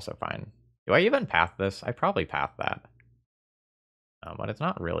is also fine. Do I even path this? I probably path that. But it's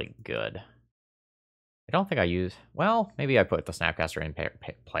not really good. I don't think I use... Well, maybe I put the Snapcaster in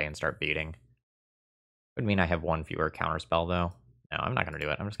play and start beating. Would mean I have 1 fewer counterspell, though. No, I'm not going to do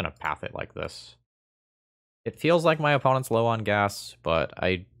it. I'm just going to path it like this. It feels like my opponent's low on gas, but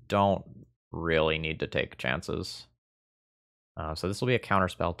I don't really need to take chances. So this will be a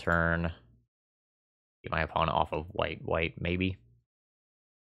counterspell turn. Keep my opponent off of white, maybe.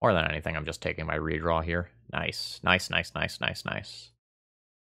 More than anything, I'm just taking my redraw here. Nice.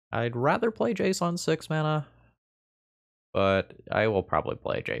 I'd rather play Jace on 6 mana, but I will probably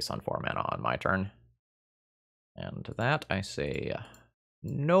play Jace on 4 mana on my turn. And to that, I say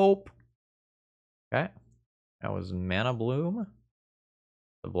nope. Okay. That was Mana Bloom.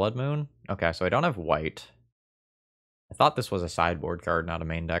 The Blood Moon. Okay, so I don't have white. I thought this was a sideboard card, not a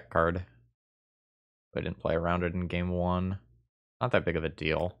main deck card. I didn't play around it in game 1. Not that big of a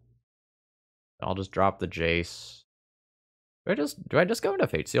deal. I'll just drop the Jace. Do I just go into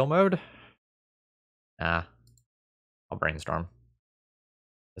Fate Seal mode? Nah. I'll brainstorm.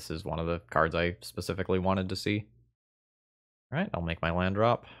 This is one of the cards I specifically wanted to see. Alright, I'll make my land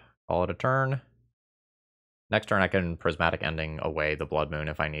drop. Call it a turn. Next turn I can Prismatic Ending away the Blood Moon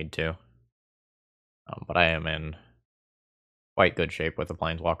if I need to. But I am in quite good shape with the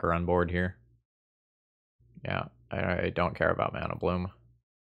Planeswalker on board here. Yeah, I don't care about Mana Bloom.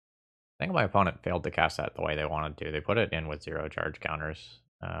 I think my opponent failed to cast that the way they wanted to. They put it in with 0 charge counters,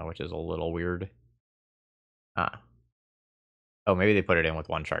 which is a little weird. Ah. Oh, maybe they put it in with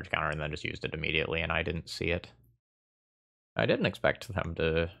 1 charge counter and then just used it immediately and I didn't see it. I didn't expect them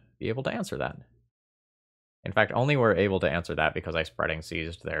to be able to answer that. In fact, only were able to answer that because I spreading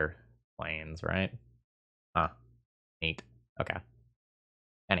seized their planes, right? Huh. Neat. Okay.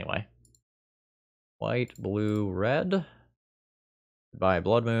 Anyway. White, blue, red. Goodbye,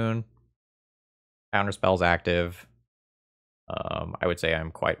 Blood Moon. Counterspell's active. I would say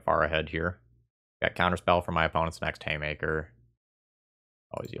I'm quite far ahead here. Got Counterspell for my opponent's next Haymaker.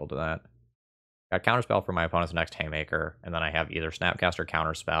 Always yield to that. Got Counterspell for my opponent's next Haymaker, and then I have either Snapcaster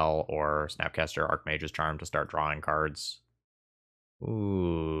Counterspell or Snapcaster Archmage's Charm to start drawing cards.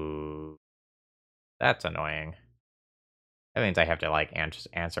 Ooh. That's annoying. That means I have to, like,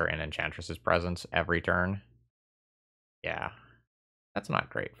 answer an Enchantress's presence every turn. Yeah. That's not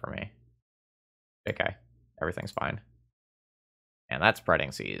great for me. Okay. Everything's fine. And that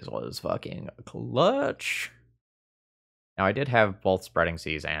Spreading Seas was fucking clutch. Now, I did have both Spreading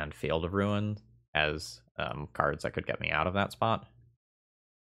Seas and Field of Ruin as cards that could get me out of that spot.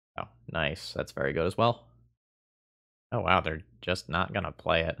 Oh, nice. That's very good as well. Oh, wow. They're just not going to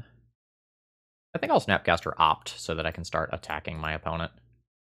play it. I think I'll Snapcaster Opt so that I can start attacking my opponent.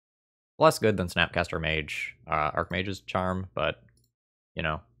 Less good than Snapcaster Mage, Archmage's Charm, but, you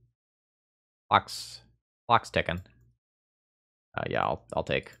know, clock's ticking. Yeah, I'll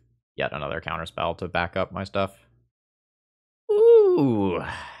take yet another counterspell to back up my stuff. Ooh.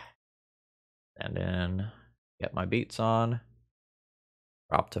 And then get my beats on.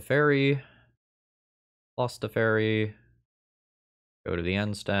 Drop Teferi. Plus Teferi. Go to the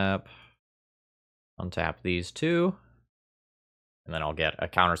end step. Untap these two. And then I'll get a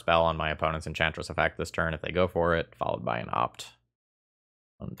counterspell on my opponent's Enchantress effect this turn if they go for it, followed by an Opt.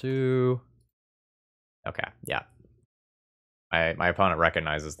 1, 2. Okay, yeah. My opponent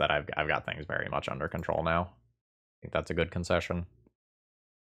recognizes that I've got things very much under control now. I think that's a good concession.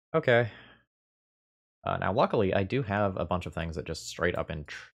 Okay. Now, luckily, I do have a bunch of things that just straight up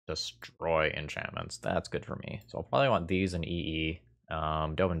destroy enchantments. That's good for me. So I'll probably want these in EE.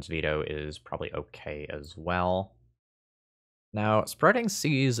 Dovin's Veto is probably okay as well. Now, Spreading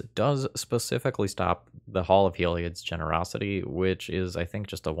Seas does specifically stop the Hall of Heliod's Generosity, which is, I think,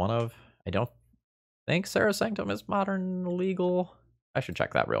 just a one-of. I don't think Serra Sanctum is modern legal. I should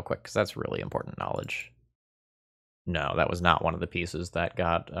check that real quick, because that's really important knowledge. No, that was not one of the pieces that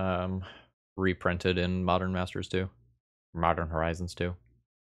got reprinted in Modern Masters 2. Modern Horizons 2.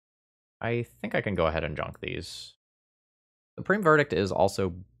 I think I can go ahead and junk these. Supreme Verdict is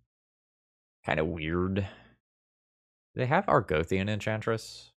also kind of weird. They have Argothian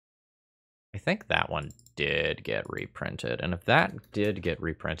Enchantress. I think that one did get reprinted. And if that did get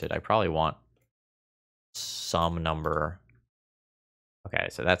reprinted, I probably want some number. Okay,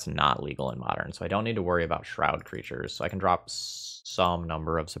 so that's not legal in Modern, so I don't need to worry about Shroud creatures. So I can drop some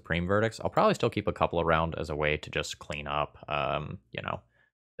number of Supreme Verdicts. I'll probably still keep a couple around as a way to just clean up, you know,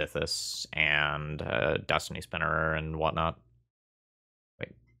 Sithis and Destiny Spinner and whatnot.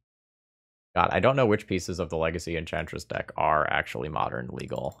 Wait. God, I don't know which pieces of the Legacy Enchantress deck are actually Modern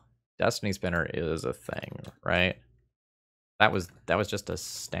legal. Destiny Spinner is a thing, right? That was just a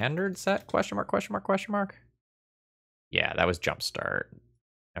standard set? Question mark, question mark, question mark? Yeah, that was Jumpstart.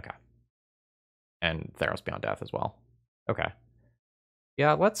 Okay. And Theros Beyond Death as well. Okay.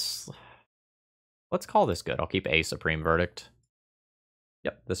 Yeah, let's call this good. I'll keep a Supreme Verdict.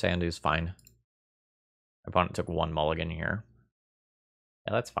 Yep, this hand is fine. My opponent took 1 mulligan here.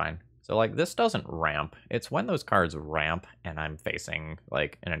 Yeah, that's fine. So, like, this doesn't ramp. It's when those cards ramp and I'm facing,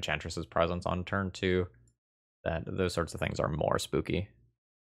 like, an Enchantress's presence on turn 2 that those sorts of things are more spooky.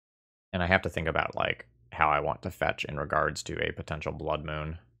 And I have to think about, like, how I want to fetch in regards to a potential Blood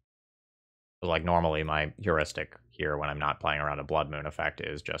Moon. So, like, normally my heuristic here when I'm not playing around a Blood Moon effect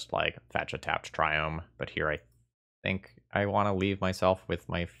is just, like, fetch a tapped Triome. But here I think I want to leave myself with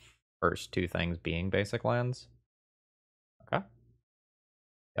my first 2 things being basic lands. Okay.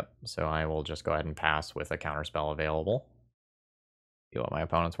 Yep, so I will just go ahead and pass with a counterspell available. See what my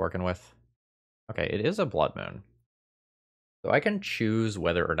opponent's working with. Okay, it is a Blood Moon. So I can choose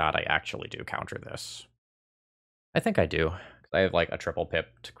whether or not I actually do counter this. I think I do, because I have like a triple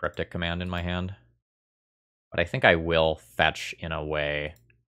pipped Cryptic Command in my hand. But I think I will fetch in a way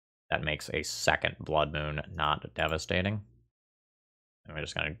that makes a second Blood Moon not devastating. And we're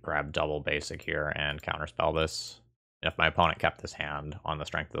just going to grab double basic here and counterspell this. And if my opponent kept this hand on the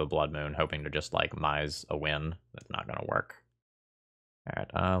strength of the Blood Moon, hoping to just like Mise a win, that's not going to work.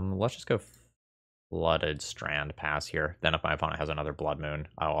 Alright, let's just go Flooded Strand pass here. Then if my opponent has another Blood Moon,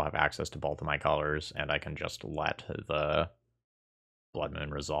 I will have access to both of my colors, and I can just let the Blood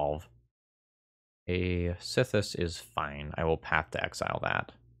Moon resolve. A Sithis is fine. I will Path to Exile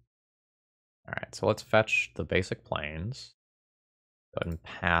that. Alright, so let's fetch the basic planes. Go ahead and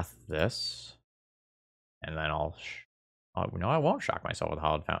Path this. And then I'll... oh, no, I won't shock myself with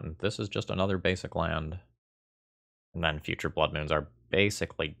Hallowed Fountain. This is just another basic land. And then future Blood Moons are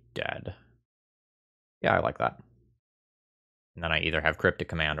basically dead. Yeah, I like that. And then I either have Cryptic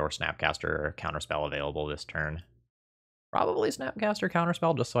Command or Snapcaster Counterspell available this turn. Probably Snapcaster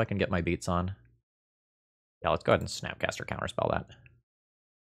Counterspell, just so I can get my beats on. Yeah, let's go ahead and Snapcaster Counterspell that.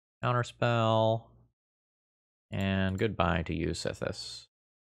 Counterspell. And goodbye to you, Sithis.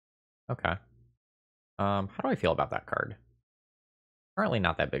 Okay. How do I feel about that card? Currently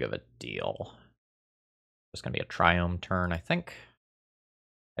not that big of a deal. Just gonna be a Triome turn, I think.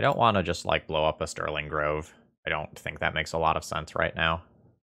 I don't want to just, like, blow up a Sterling Grove. I don't think that makes a lot of sense right now.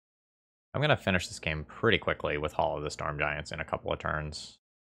 I'm gonna finish this game pretty quickly with Hall of the Storm Giants in a couple of turns.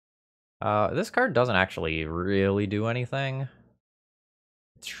 This card doesn't actually really do anything.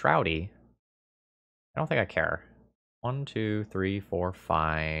 It's Shroudy. I don't think I care. 1, 2, 3, 4,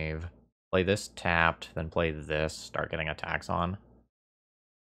 5. Play this tapped, then play this, start getting attacks on.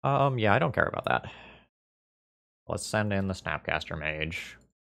 Yeah, I don't care about that. Let's send in the Snapcaster Mage.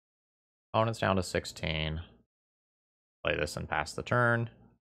 Opponent's down to 16. Play this and pass the turn.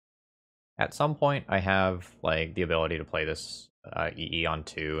 At some point, I have, like, the ability to play this EE on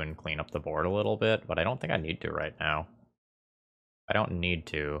 2 and clean up the board a little bit, but I don't think I need to right now. I don't need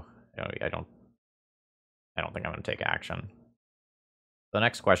to. I don't think I'm going to take action. The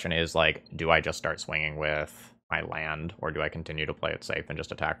next question is, like, do I just start swinging with my land, or do I continue to play it safe and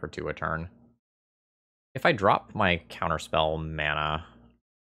just attack for 2 a turn? If I drop my Counterspell mana,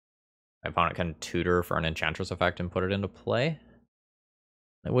 my opponent can tutor for an Enchantress effect and put it into play.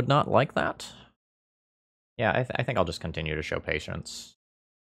 I would not like that. Yeah, I think I'll just continue to show patience.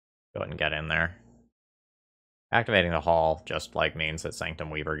 Go ahead and get in there. Activating the Hall just, like, means that Sanctum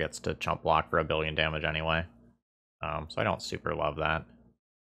Weaver gets to chump block for 1 billion damage anyway. So I don't super love that.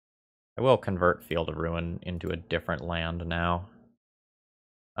 I will convert Field of Ruin into a different land now.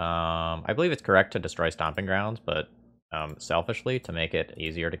 I believe it's correct to destroy Stomping Grounds, but selfishly, to make it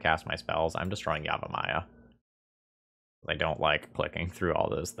easier to cast my spells, I'm destroying Yavimaya. I don't like clicking through all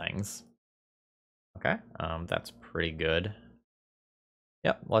those things. Okay, that's pretty good.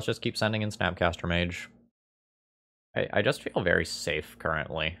 Yep, let's just keep sending in Snapcaster Mage. I just feel very safe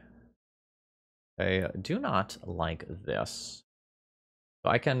currently. I do not like this.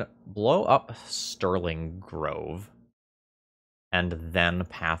 So I can blow up Sterling Grove and then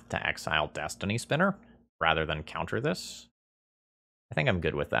Path to Exile Destiny Spinner rather than counter this. I think I'm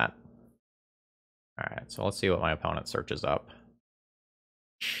good with that. Alright, so let's see what my opponent searches up.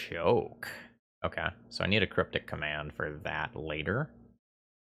 Choke. Okay, so I need a Cryptic Command for that later.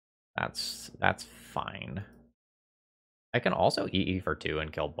 That's fine. I can also EE for 2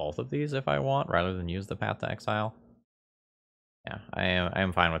 and kill both of these if I want, rather than use the Path to Exile. Yeah, I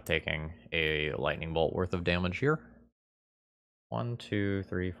am fine with taking a Lightning Bolt worth of damage here. 1, 2,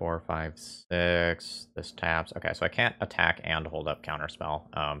 3, 4, 5, 6. This taps. Okay, so I can't attack and hold up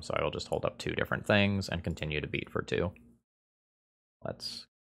Counterspell. So I will just hold up 2 different things and continue to beat for 2. Let's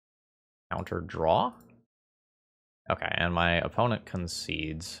counter draw. Okay, and my opponent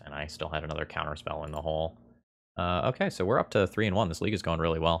concedes, and I still had another Counterspell in the hole. Okay, so we're up to 3-1. This league is going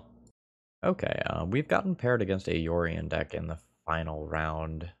really well. Okay, we've gotten paired against a Yorion deck in the final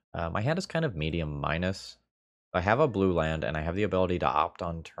round. My hand is kind of medium minus. I have a blue land, and I have the ability to opt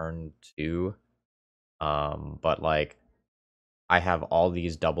on turn 2. But, like, I have all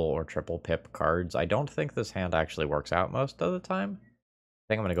these double or triple pip cards. I don't think this hand actually works out most of the time. I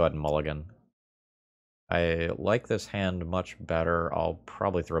think I'm going to go ahead and mulligan. I like this hand much better. I'll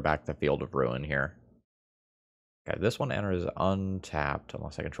probably throw back the Field of Ruin here. Okay, this one enters untapped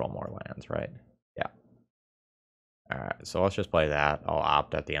unless I control more lands, right? Yeah. Alright, so let's just play that. I'll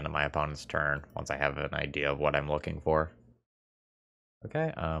opt at the end of my opponent's turn once I have an idea of what I'm looking for.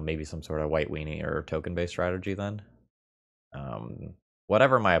 Okay, maybe some sort of white weenie or token-based strategy then.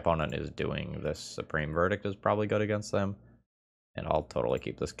 Whatever my opponent is doing, this Supreme Verdict is probably good against them. And I'll totally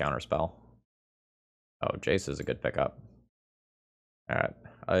keep this counterspell. Oh, Jace is a good pickup. Alright,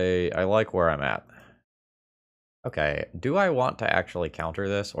 I like where I'm at. Okay, do I want to actually counter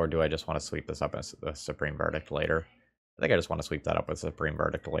this, or do I just want to sweep this up as the Supreme Verdict later? I think I just want to sweep that up with Supreme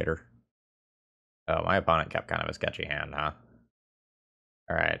Verdict later. Oh, my opponent kept kind of a sketchy hand, huh?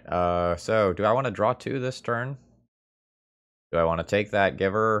 Alright, so do I want to draw 2 this turn? Do I want to take that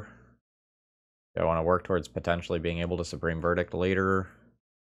Giver? Do I want to work towards potentially being able to Supreme Verdict later?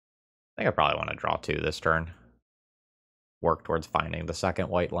 I think I probably want to draw 2 this turn. Work towards finding the second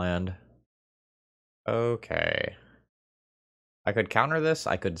white land. Okay. I could counter this.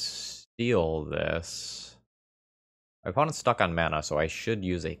 I could steal this. My opponent's stuck on mana, so I should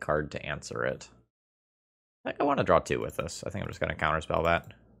use a card to answer it. I think I want to draw 2 with this. I think I'm just going to counterspell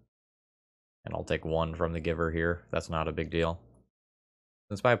that. And I'll take 1 from the Giver here. That's not a big deal.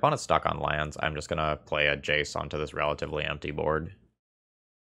 Since my opponent's stuck on lands, I'm just going to play a Jace onto this relatively empty board.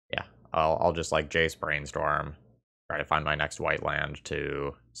 Yeah, I'll just like Jace Brainstorm, try to find my next white land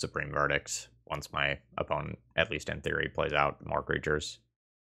to Supreme Verdict once my opponent, at least in theory, plays out more creatures.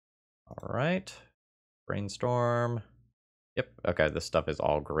 Alright. Brainstorm. Yep, okay, this stuff is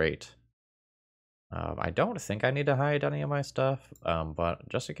all great. I don't think I need to hide any of my stuff, but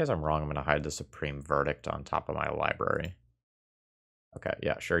just in case I'm wrong, I'm going to hide the Supreme Verdict on top of my library. Okay,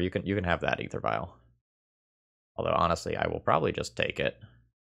 yeah, sure, you can have that Ether Vial. Although, honestly, I will probably just take it.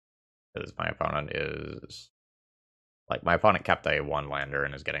 Because my opponent is... Like, my opponent kept a 1-lander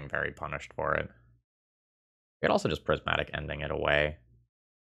and is getting very punished for it. I could also just Prismatic Ending it away.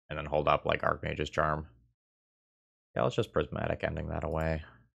 And then hold up, like, Archmage's Charm. Yeah, let's just Prismatic Ending that away.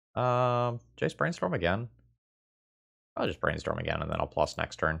 Jace Brainstorm again. I'll just Brainstorm again, and then I'll plus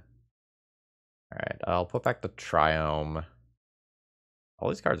next turn. Alright, I'll put back the Triome. All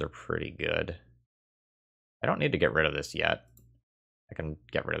these cards are pretty good. I don't need to get rid of this yet. I can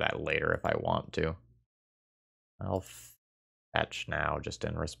get rid of that later if I want to. I'll fetch now, just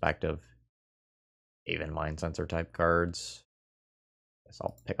in respect of even Mind Sensor type cards. Guess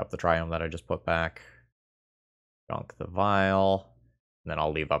I'll pick up the Triome that I just put back. Dunk the Vial. And then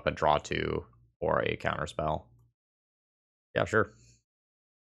I'll leave up a draw 2 or a counterspell. Yeah, sure.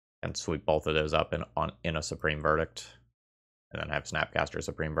 And sweep both of those up in a Supreme Verdict. And then have Snapcaster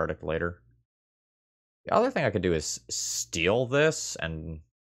Supreme Verdict later. The other thing I could do is steal this and...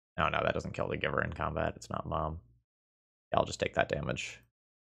 Oh, no, that doesn't kill the Giver in combat. It's not Mom. Yeah, I'll just take that damage.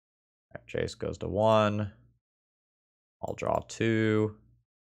 Right, Jace goes to 1. I'll draw 2.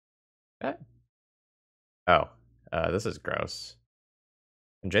 Okay. Oh, this is gross.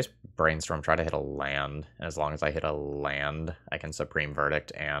 And Jace Brainstorm try to hit a land, and as long as I hit a land, I can Supreme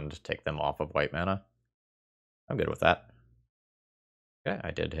Verdict and take them off of white mana. I'm good with that. Okay,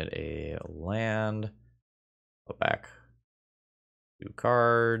 I did hit a land. Put back 2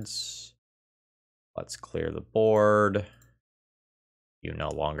 cards. Let's clear the board. You no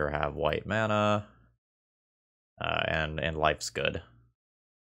longer have white mana. And life's good.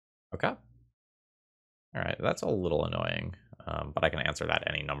 Okay. Alright, that's a little annoying. But I can answer that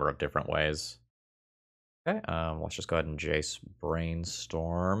any number of different ways. Okay, let's just go ahead and Jace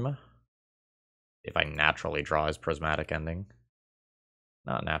Brainstorm. If I naturally draw his Prismatic Ending.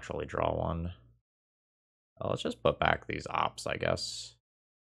 Not naturally draw one. Let's just put back these ops, I guess.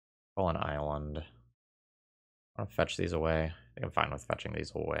 Call an island. I want to fetch these away. I think I'm fine with fetching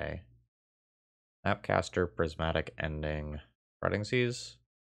these away. Snapcaster, Prismatic Ending, Spreading Seas.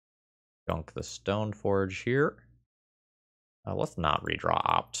 Gunk the Stoneforge here. Let's not redraw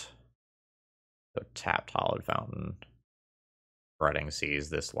opt. So tapped Hollowed Fountain. Spreading Seas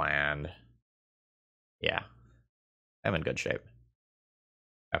this land. Yeah. I'm in good shape.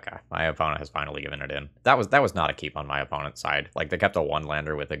 Okay, my opponent has finally given it in. That was not a keep on my opponent's side. Like, they kept a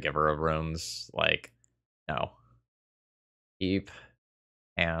 1-lander with a Giver of Runes. Like, no. Keep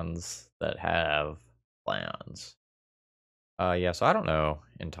hands that have lands. Yeah, so I don't know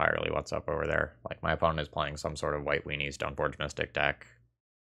entirely what's up over there. Like, my opponent is playing some sort of White Weenie Stoneforge Mystic deck.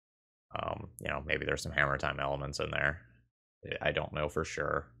 You know, maybe there's some Hammer Time elements in there. I don't know for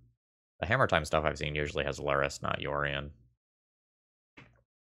sure. The Hammer Time stuff I've seen usually has Luris, not Yorion.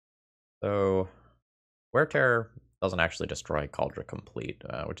 So, Wear Tear doesn't actually destroy Kaldra Complete,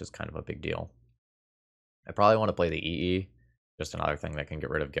 which is kind of a big deal. I probably want to play the EE, just another thing that can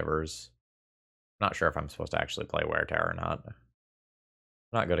get rid of Givers. I'm not sure if I'm supposed to actually play Wear Tear or not.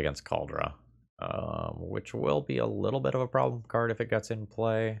 Not good against Kaldra, which will be a little bit of a problem card if it gets in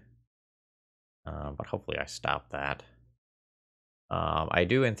play. But hopefully I stop that. I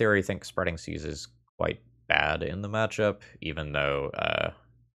do, in theory, think Spreading Seas is quite bad in the matchup, even though,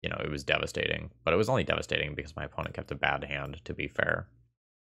 you know, it was devastating. But it was only devastating because my opponent kept a bad hand, to be fair.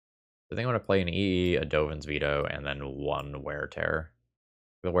 I think I'm going to play an EE, a Dovin's Veto, and then 1 Wear Tear.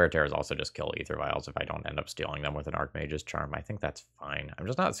 The Wear Tear is also just kill Ether Vials if I don't end up stealing them with an Archmage's Charm. I think that's fine. I'm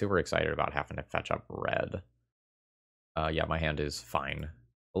just not super excited about having to fetch up red. Yeah, my hand is fine.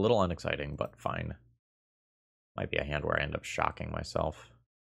 A little unexciting, but fine. Might be a hand where I end up shocking myself.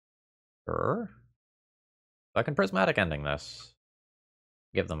 Sure. I can Prismatic Ending this.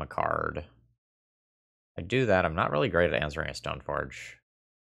 Give them a card. I do that, I'm not really great at answering a Stoneforge.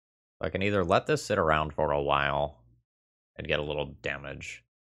 So I can either let this sit around for a while and get a little damage,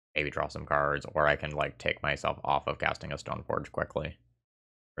 maybe draw some cards, or I can, like, take myself off of casting a Stoneforge quickly.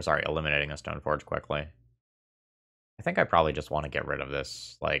 Or sorry, eliminating a Stoneforge quickly. I think I probably just want to get rid of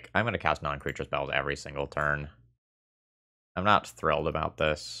this. Like, I'm going to cast non-creature spells every single turn. I'm not thrilled about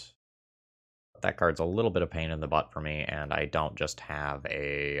this. But that card's a little bit of pain in the butt for me, and I don't just have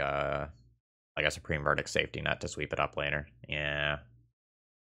a, like a Supreme Verdict safety net to sweep it up later. Yeah.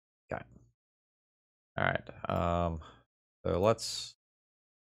 Okay. Alright, so let's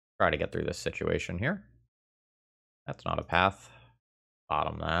try to get through this situation here. That's not a path.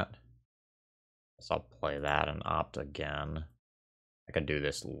 Bottom that. Guess I'll play that and opt again. I could do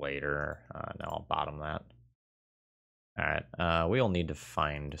this later. No, I'll bottom that. Alright, we'll need to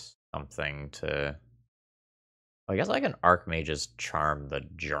find something to... I guess I can Archmage's Charm the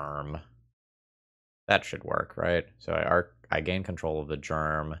Germ. That should work, right? So I gain control of the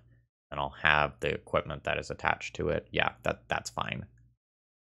Germ, and I'll have the equipment that is attached to it. Yeah, that's fine.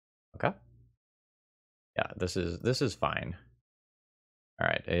 Okay. Yeah, this is fine.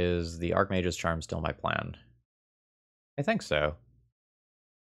 Alright, is the Archmage's Charm still my plan? I think so.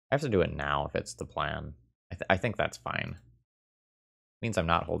 I have to do it now if it's the plan. I think that's fine. Means I'm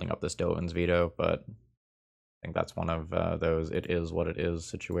not holding up this Dovin's Veto, but I think that's one of those it is what it is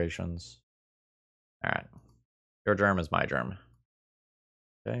situations. Alright. Your germ is my germ.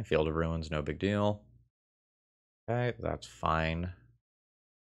 Okay, Field of Ruins, no big deal. Okay, that's fine.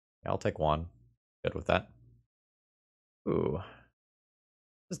 Yeah, I'll take one. Good with that. Ooh.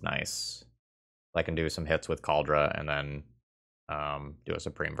 This is nice. I can do some hits with Kaldra and then do a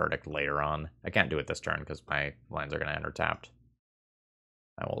Supreme Verdict later on. I can't do it this turn because my lands are going to enter tapped.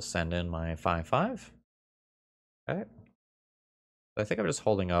 I will send in my 5/5. Okay. I think I'm just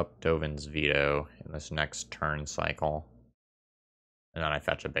holding up Dovin's Veto in this next turn cycle. And then I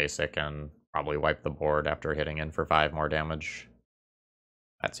fetch a basic and probably wipe the board after hitting in for 5 more damage.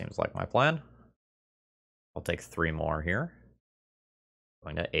 That seems like my plan. I'll take 3 more here.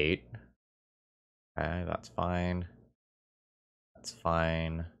 Going to 8. Okay, that's fine. That's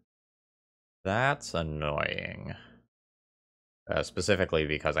fine. That's annoying. Specifically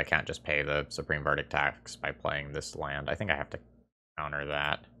because I can't just pay the Supreme Verdict tax by playing this land. I think I have to counter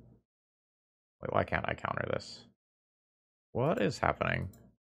that. Wait, why can't I counter this? What is happening?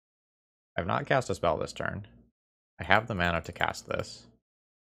 I've not cast a spell this turn. I have the mana to cast this.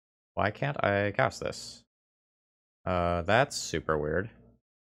 Why can't I cast this? That's super weird.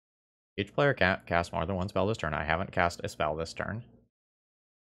 Each player can't cast more than one spell this turn. I haven't cast a spell this turn.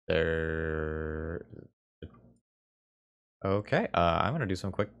 Okay, I'm gonna do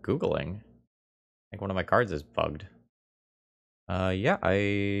some quick Googling. I think one of my cards is bugged. Yeah,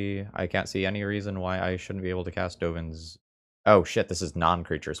 I can't see any reason why I shouldn't be able to cast Dovin's... Oh shit, this is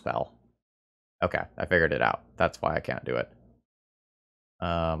non-creature spell. Okay, I figured it out. That's why I can't do it.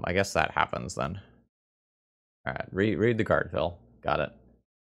 I guess that happens then. Alright, read the card, Phil. Got it.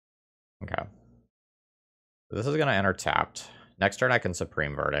 Okay. So this is gonna enter tapped. Next turn I can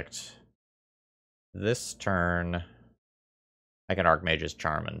Supreme Verdict. This turn I can Archmage's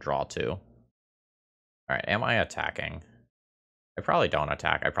Charm and draw 2. Alright, am I attacking? I probably don't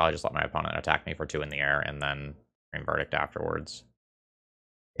attack. I probably just let my opponent attack me for 2 in the air and then Supreme Verdict afterwards.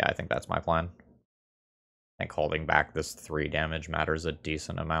 Yeah, I think that's my plan. I think holding back this 3 damage matters a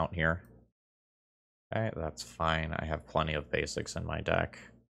decent amount here. Okay, that's fine. I have plenty of basics in my deck.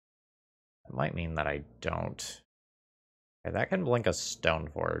 That might mean that I don't. Okay, that can blink a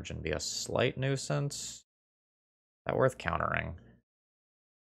Stoneforge and be a slight nuisance. Is that worth countering?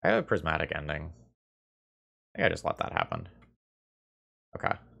 I have a Prismatic Ending. I think I just let that happen.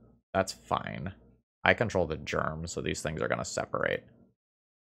 Okay, that's fine. I control the germ, so these things are going to separate.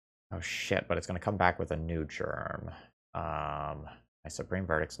 Oh shit, but it's going to come back with a new germ. My Supreme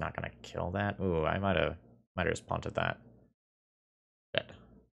Verdict's not going to kill that. Ooh, I might have just punted that. Shit.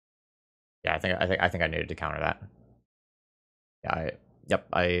 Yeah, I think I needed to counter that. Yeah,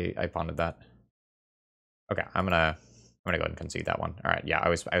 I punted that. Okay, I'm gonna go ahead and concede that one. All right, yeah, I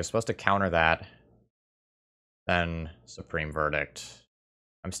was supposed to counter that. Then Supreme Verdict.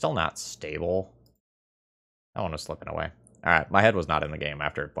 I'm still not stable. That one was slipping away. All right, my head was not in the game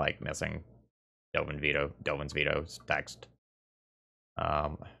after like missing Dovin's Veto's text.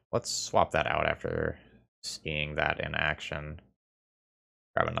 Let's swap that out after seeing that in action.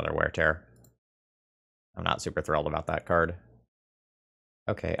 Grab another Wear Tear. I'm not super thrilled about that card.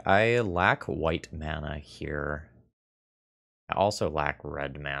 Okay, I lack white mana here. I also lack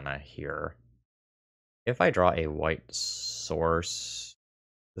red mana here. If I draw a white source,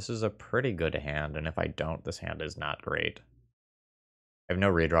 this is a pretty good hand, and if I don't, this hand is not great. I have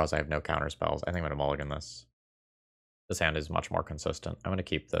no redraws, I have no counter spells. I think I'm going to mulligan this. This hand is much more consistent. I'm going to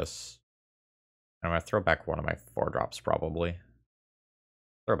keep this. I'm going to throw back one of my 4-drops, probably.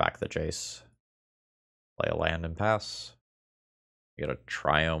 Throw back the Jace. Play a land and pass. Get a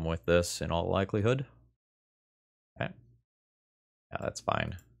Triome with this in all likelihood. Okay. Yeah, that's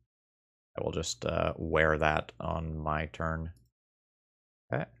fine. I will just wear that on my turn.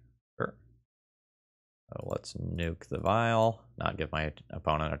 Okay, sure. So let's nuke the Vial. Not give my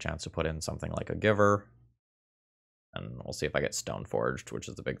opponent a chance to put in something like a Giver. And we'll see if I get Stoneforged, which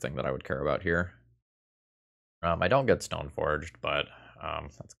is the big thing that I would care about here. I don't get Stoneforged, but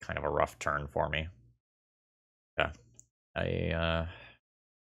that's kind of a rough turn for me. Yeah. I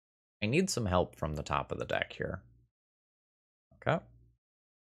need some help from the top of the deck here. Okay.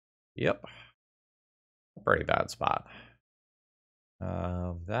 Yep. Pretty bad spot.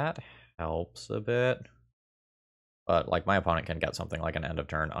 That helps a bit. But, like, my opponent can get something like an end of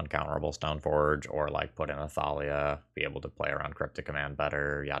turn uncounterable Stoneforge, or, like, put in a Thalia, be able to play around Cryptic Command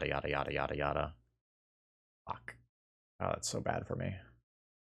better, yada yada yada yada yada. Fuck. Oh, that's so bad for me.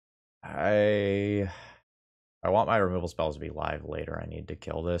 I want my removal spells to be live later. I need to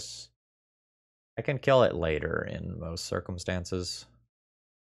kill this. I can kill it later in most circumstances.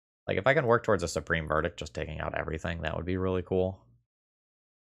 Like, if I can work towards a Supreme Verdict, just taking out everything, that would be really cool.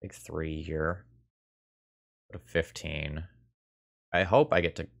 Like 3 here. Go to 15. I hope I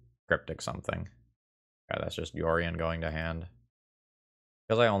get to Cryptic something. Okay, that's just Yorion going to hand.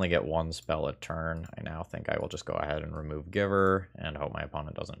 Because I only get 1 spell a turn, I now think I will just go ahead and remove Giver, and hope my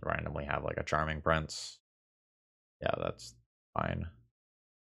opponent doesn't randomly have, like, a Charming Prince. Yeah, that's fine.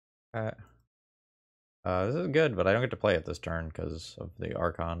 Okay. This is good, but I don't get to play it this turn because of the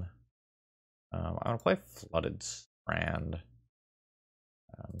Archon. I'm going to play Flooded Strand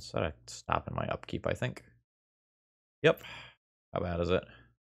instead of stopping my upkeep, I think. Yep. How bad is it?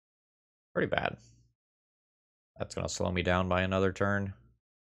 Pretty bad. That's going to slow me down by another turn.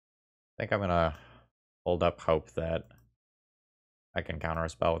 I think I'm going to hold up hope that I can counter a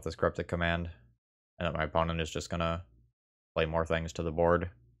spell with this Cryptic Command, and that my opponent is just going to play more things to the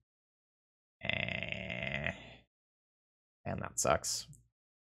board. And that sucks.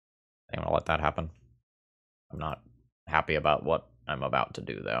 I'm going to let that happen. I'm not happy about what I'm about to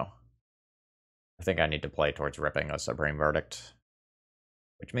do, though. I think I need to play towards ripping a Supreme Verdict,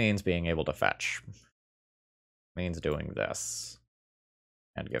 which means being able to fetch. Means doing this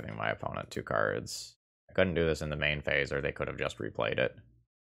and giving my opponent 2 cards. I couldn't do this in the main phase, or they could have just replayed it.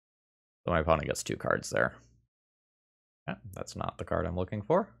 So my opponent gets 2 cards there. Yeah, that's not the card I'm looking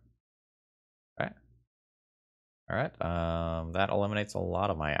for. Okay. Alright, that eliminates a lot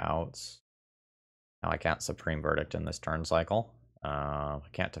of my outs. Now I can't Supreme Verdict in this turn cycle. I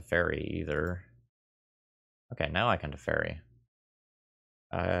can't Teferi either. Okay, now I can Teferi.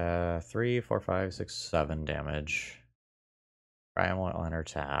 3, 4, 5, 6, 7 damage. Brian will enter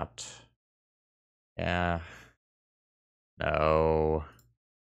tapped. Yeah. No.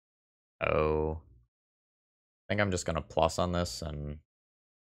 Oh. I think I'm just gonna plus on this and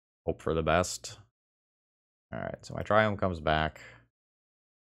hope for the best. Alright, so my Triumph comes back.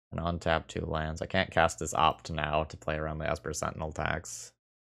 And untap 2 lands. I can't cast this Opt now to play around the Esper Sentinel tax.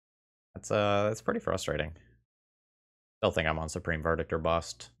 That's pretty frustrating. Still think I'm on Supreme Verdict or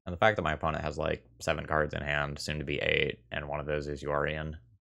bust. And the fact that my opponent has like 7 cards in hand, soon to be 8, and one of those is Yorion.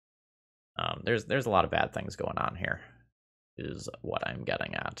 There's a lot of bad things going on here, is what I'm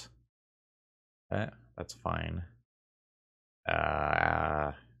getting at. Okay, that's fine.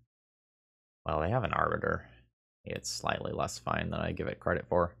 Well, they have an Arbiter. It's slightly less fine than I give it credit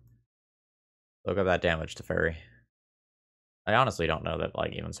for. Look at that damage to Fairy. I honestly don't know that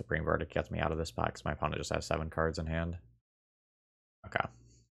like even Supreme Verdict gets me out of this spot because my opponent just has 7 cards in hand. Okay.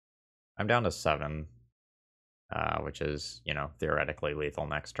 I'm down to 7, which is, you know, theoretically lethal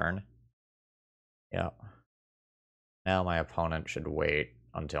next turn. Yeah. Now my opponent should wait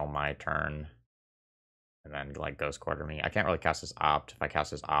until my turn and then like Ghost Quarter me. I can't really cast this Opt. If I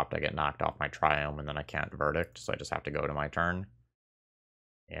cast this Opt, I get knocked off my Triumph and then I can't Verdict, so I just have to go to my turn.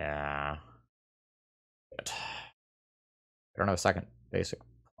 Yeah. Good. I don't have a second basic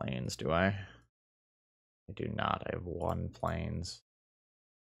planes, do I? I do not. I have 1 planes.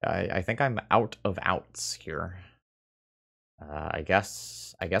 I think I'm out of outs here. I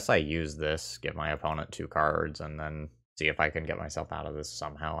guess I use this, give my opponent 2 cards, and then see if I can get myself out of this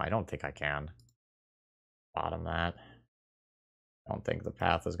somehow. I don't think I can. Bottom that. I don't think the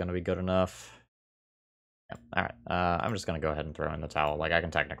path is going to be good enough. Yeah, alright. I'm just going to go ahead and throw in the towel. Like, I can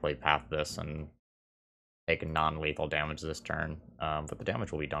technically path this and take non-lethal damage this turn, but the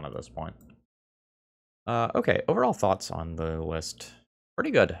damage will be done at this point. Okay, overall thoughts on the list.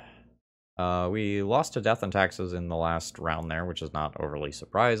 Pretty good. We lost to Death and Taxes in the last round there, which is not overly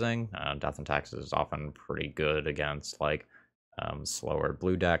surprising. Death and Taxes is often pretty good against, like, slower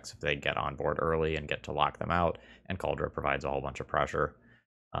blue decks if they get on board early and get to lock them out, and Cauldron provides a whole bunch of pressure.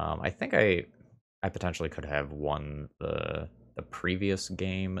 I think I potentially could have won the previous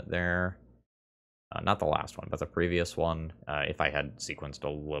game there. Not the last one, but the previous one, if I had sequenced a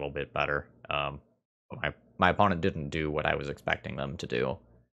little bit better. My opponent didn't do what I was expecting them to do.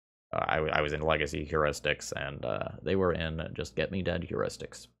 I was in Legacy Heuristics, and they were in just get me dead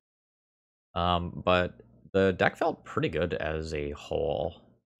heuristics. But the deck felt pretty good as a whole.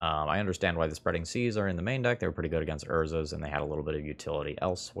 I understand why the Spreading Seas are in the main deck. They were pretty good against Urzas, and they had a little bit of utility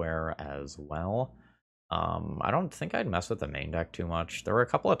elsewhere as well. I don't think I'd mess with the main deck too much. There were a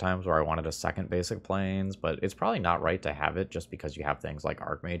couple of times where I wanted a second basic planes, but it's probably not right to have it just because you have things like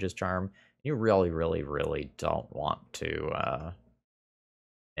Archmage's Charm. You really, really, really don't want to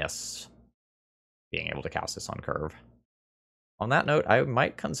miss being able to cast this on curve. On that note, I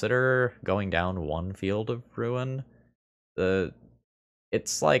might consider going down one Field of Ruin.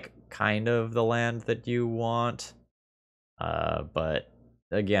 It's like kind of the land that you want, but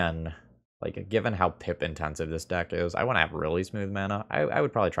again, like given how pip intensive this deck is, I want to have really smooth mana. I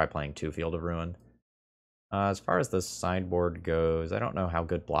would probably try playing 2 Field of Ruin. As far as the sideboard goes, I don't know how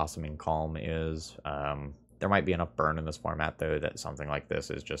good Blossoming Calm is. There might be enough burn in this format, though, that something like this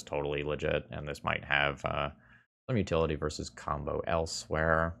is just totally legit, and this might have some utility versus combo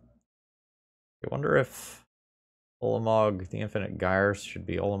elsewhere. I wonder if Ulamog the Infinite Gyre should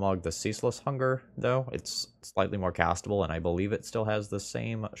be Ulamog the Ceaseless Hunger, though. It's slightly more castable, and I believe it still has the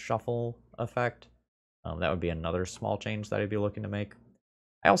same shuffle effect. That would be another small change that I'd be looking to make.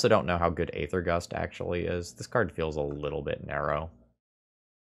 I also don't know how good Aether Gust actually is. This card feels a little bit narrow.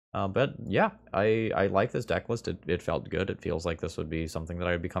 But yeah, I like this deck list. It felt good. It feels like this would be something that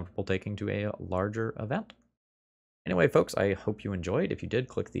I would be comfortable taking to a larger event. Anyway, folks, I hope you enjoyed. If you did,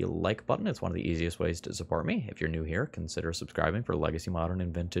 click the like button. It's one of the easiest ways to support me. If you're new here, consider subscribing for Legacy, Modern,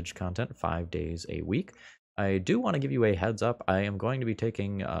 and Vintage content 5 days a week. I do want to give you a heads up. I am going to be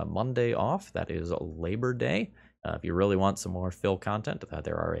taking Monday off. That is Labor Day. If you really want some more Phil content,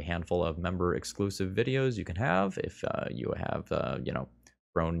 there are a handful of member-exclusive videos you can have if you have,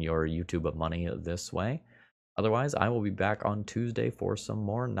 thrown your YouTube money this way. Otherwise, I will be back on Tuesday for some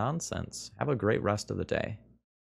more nonsense. Have a great rest of the day.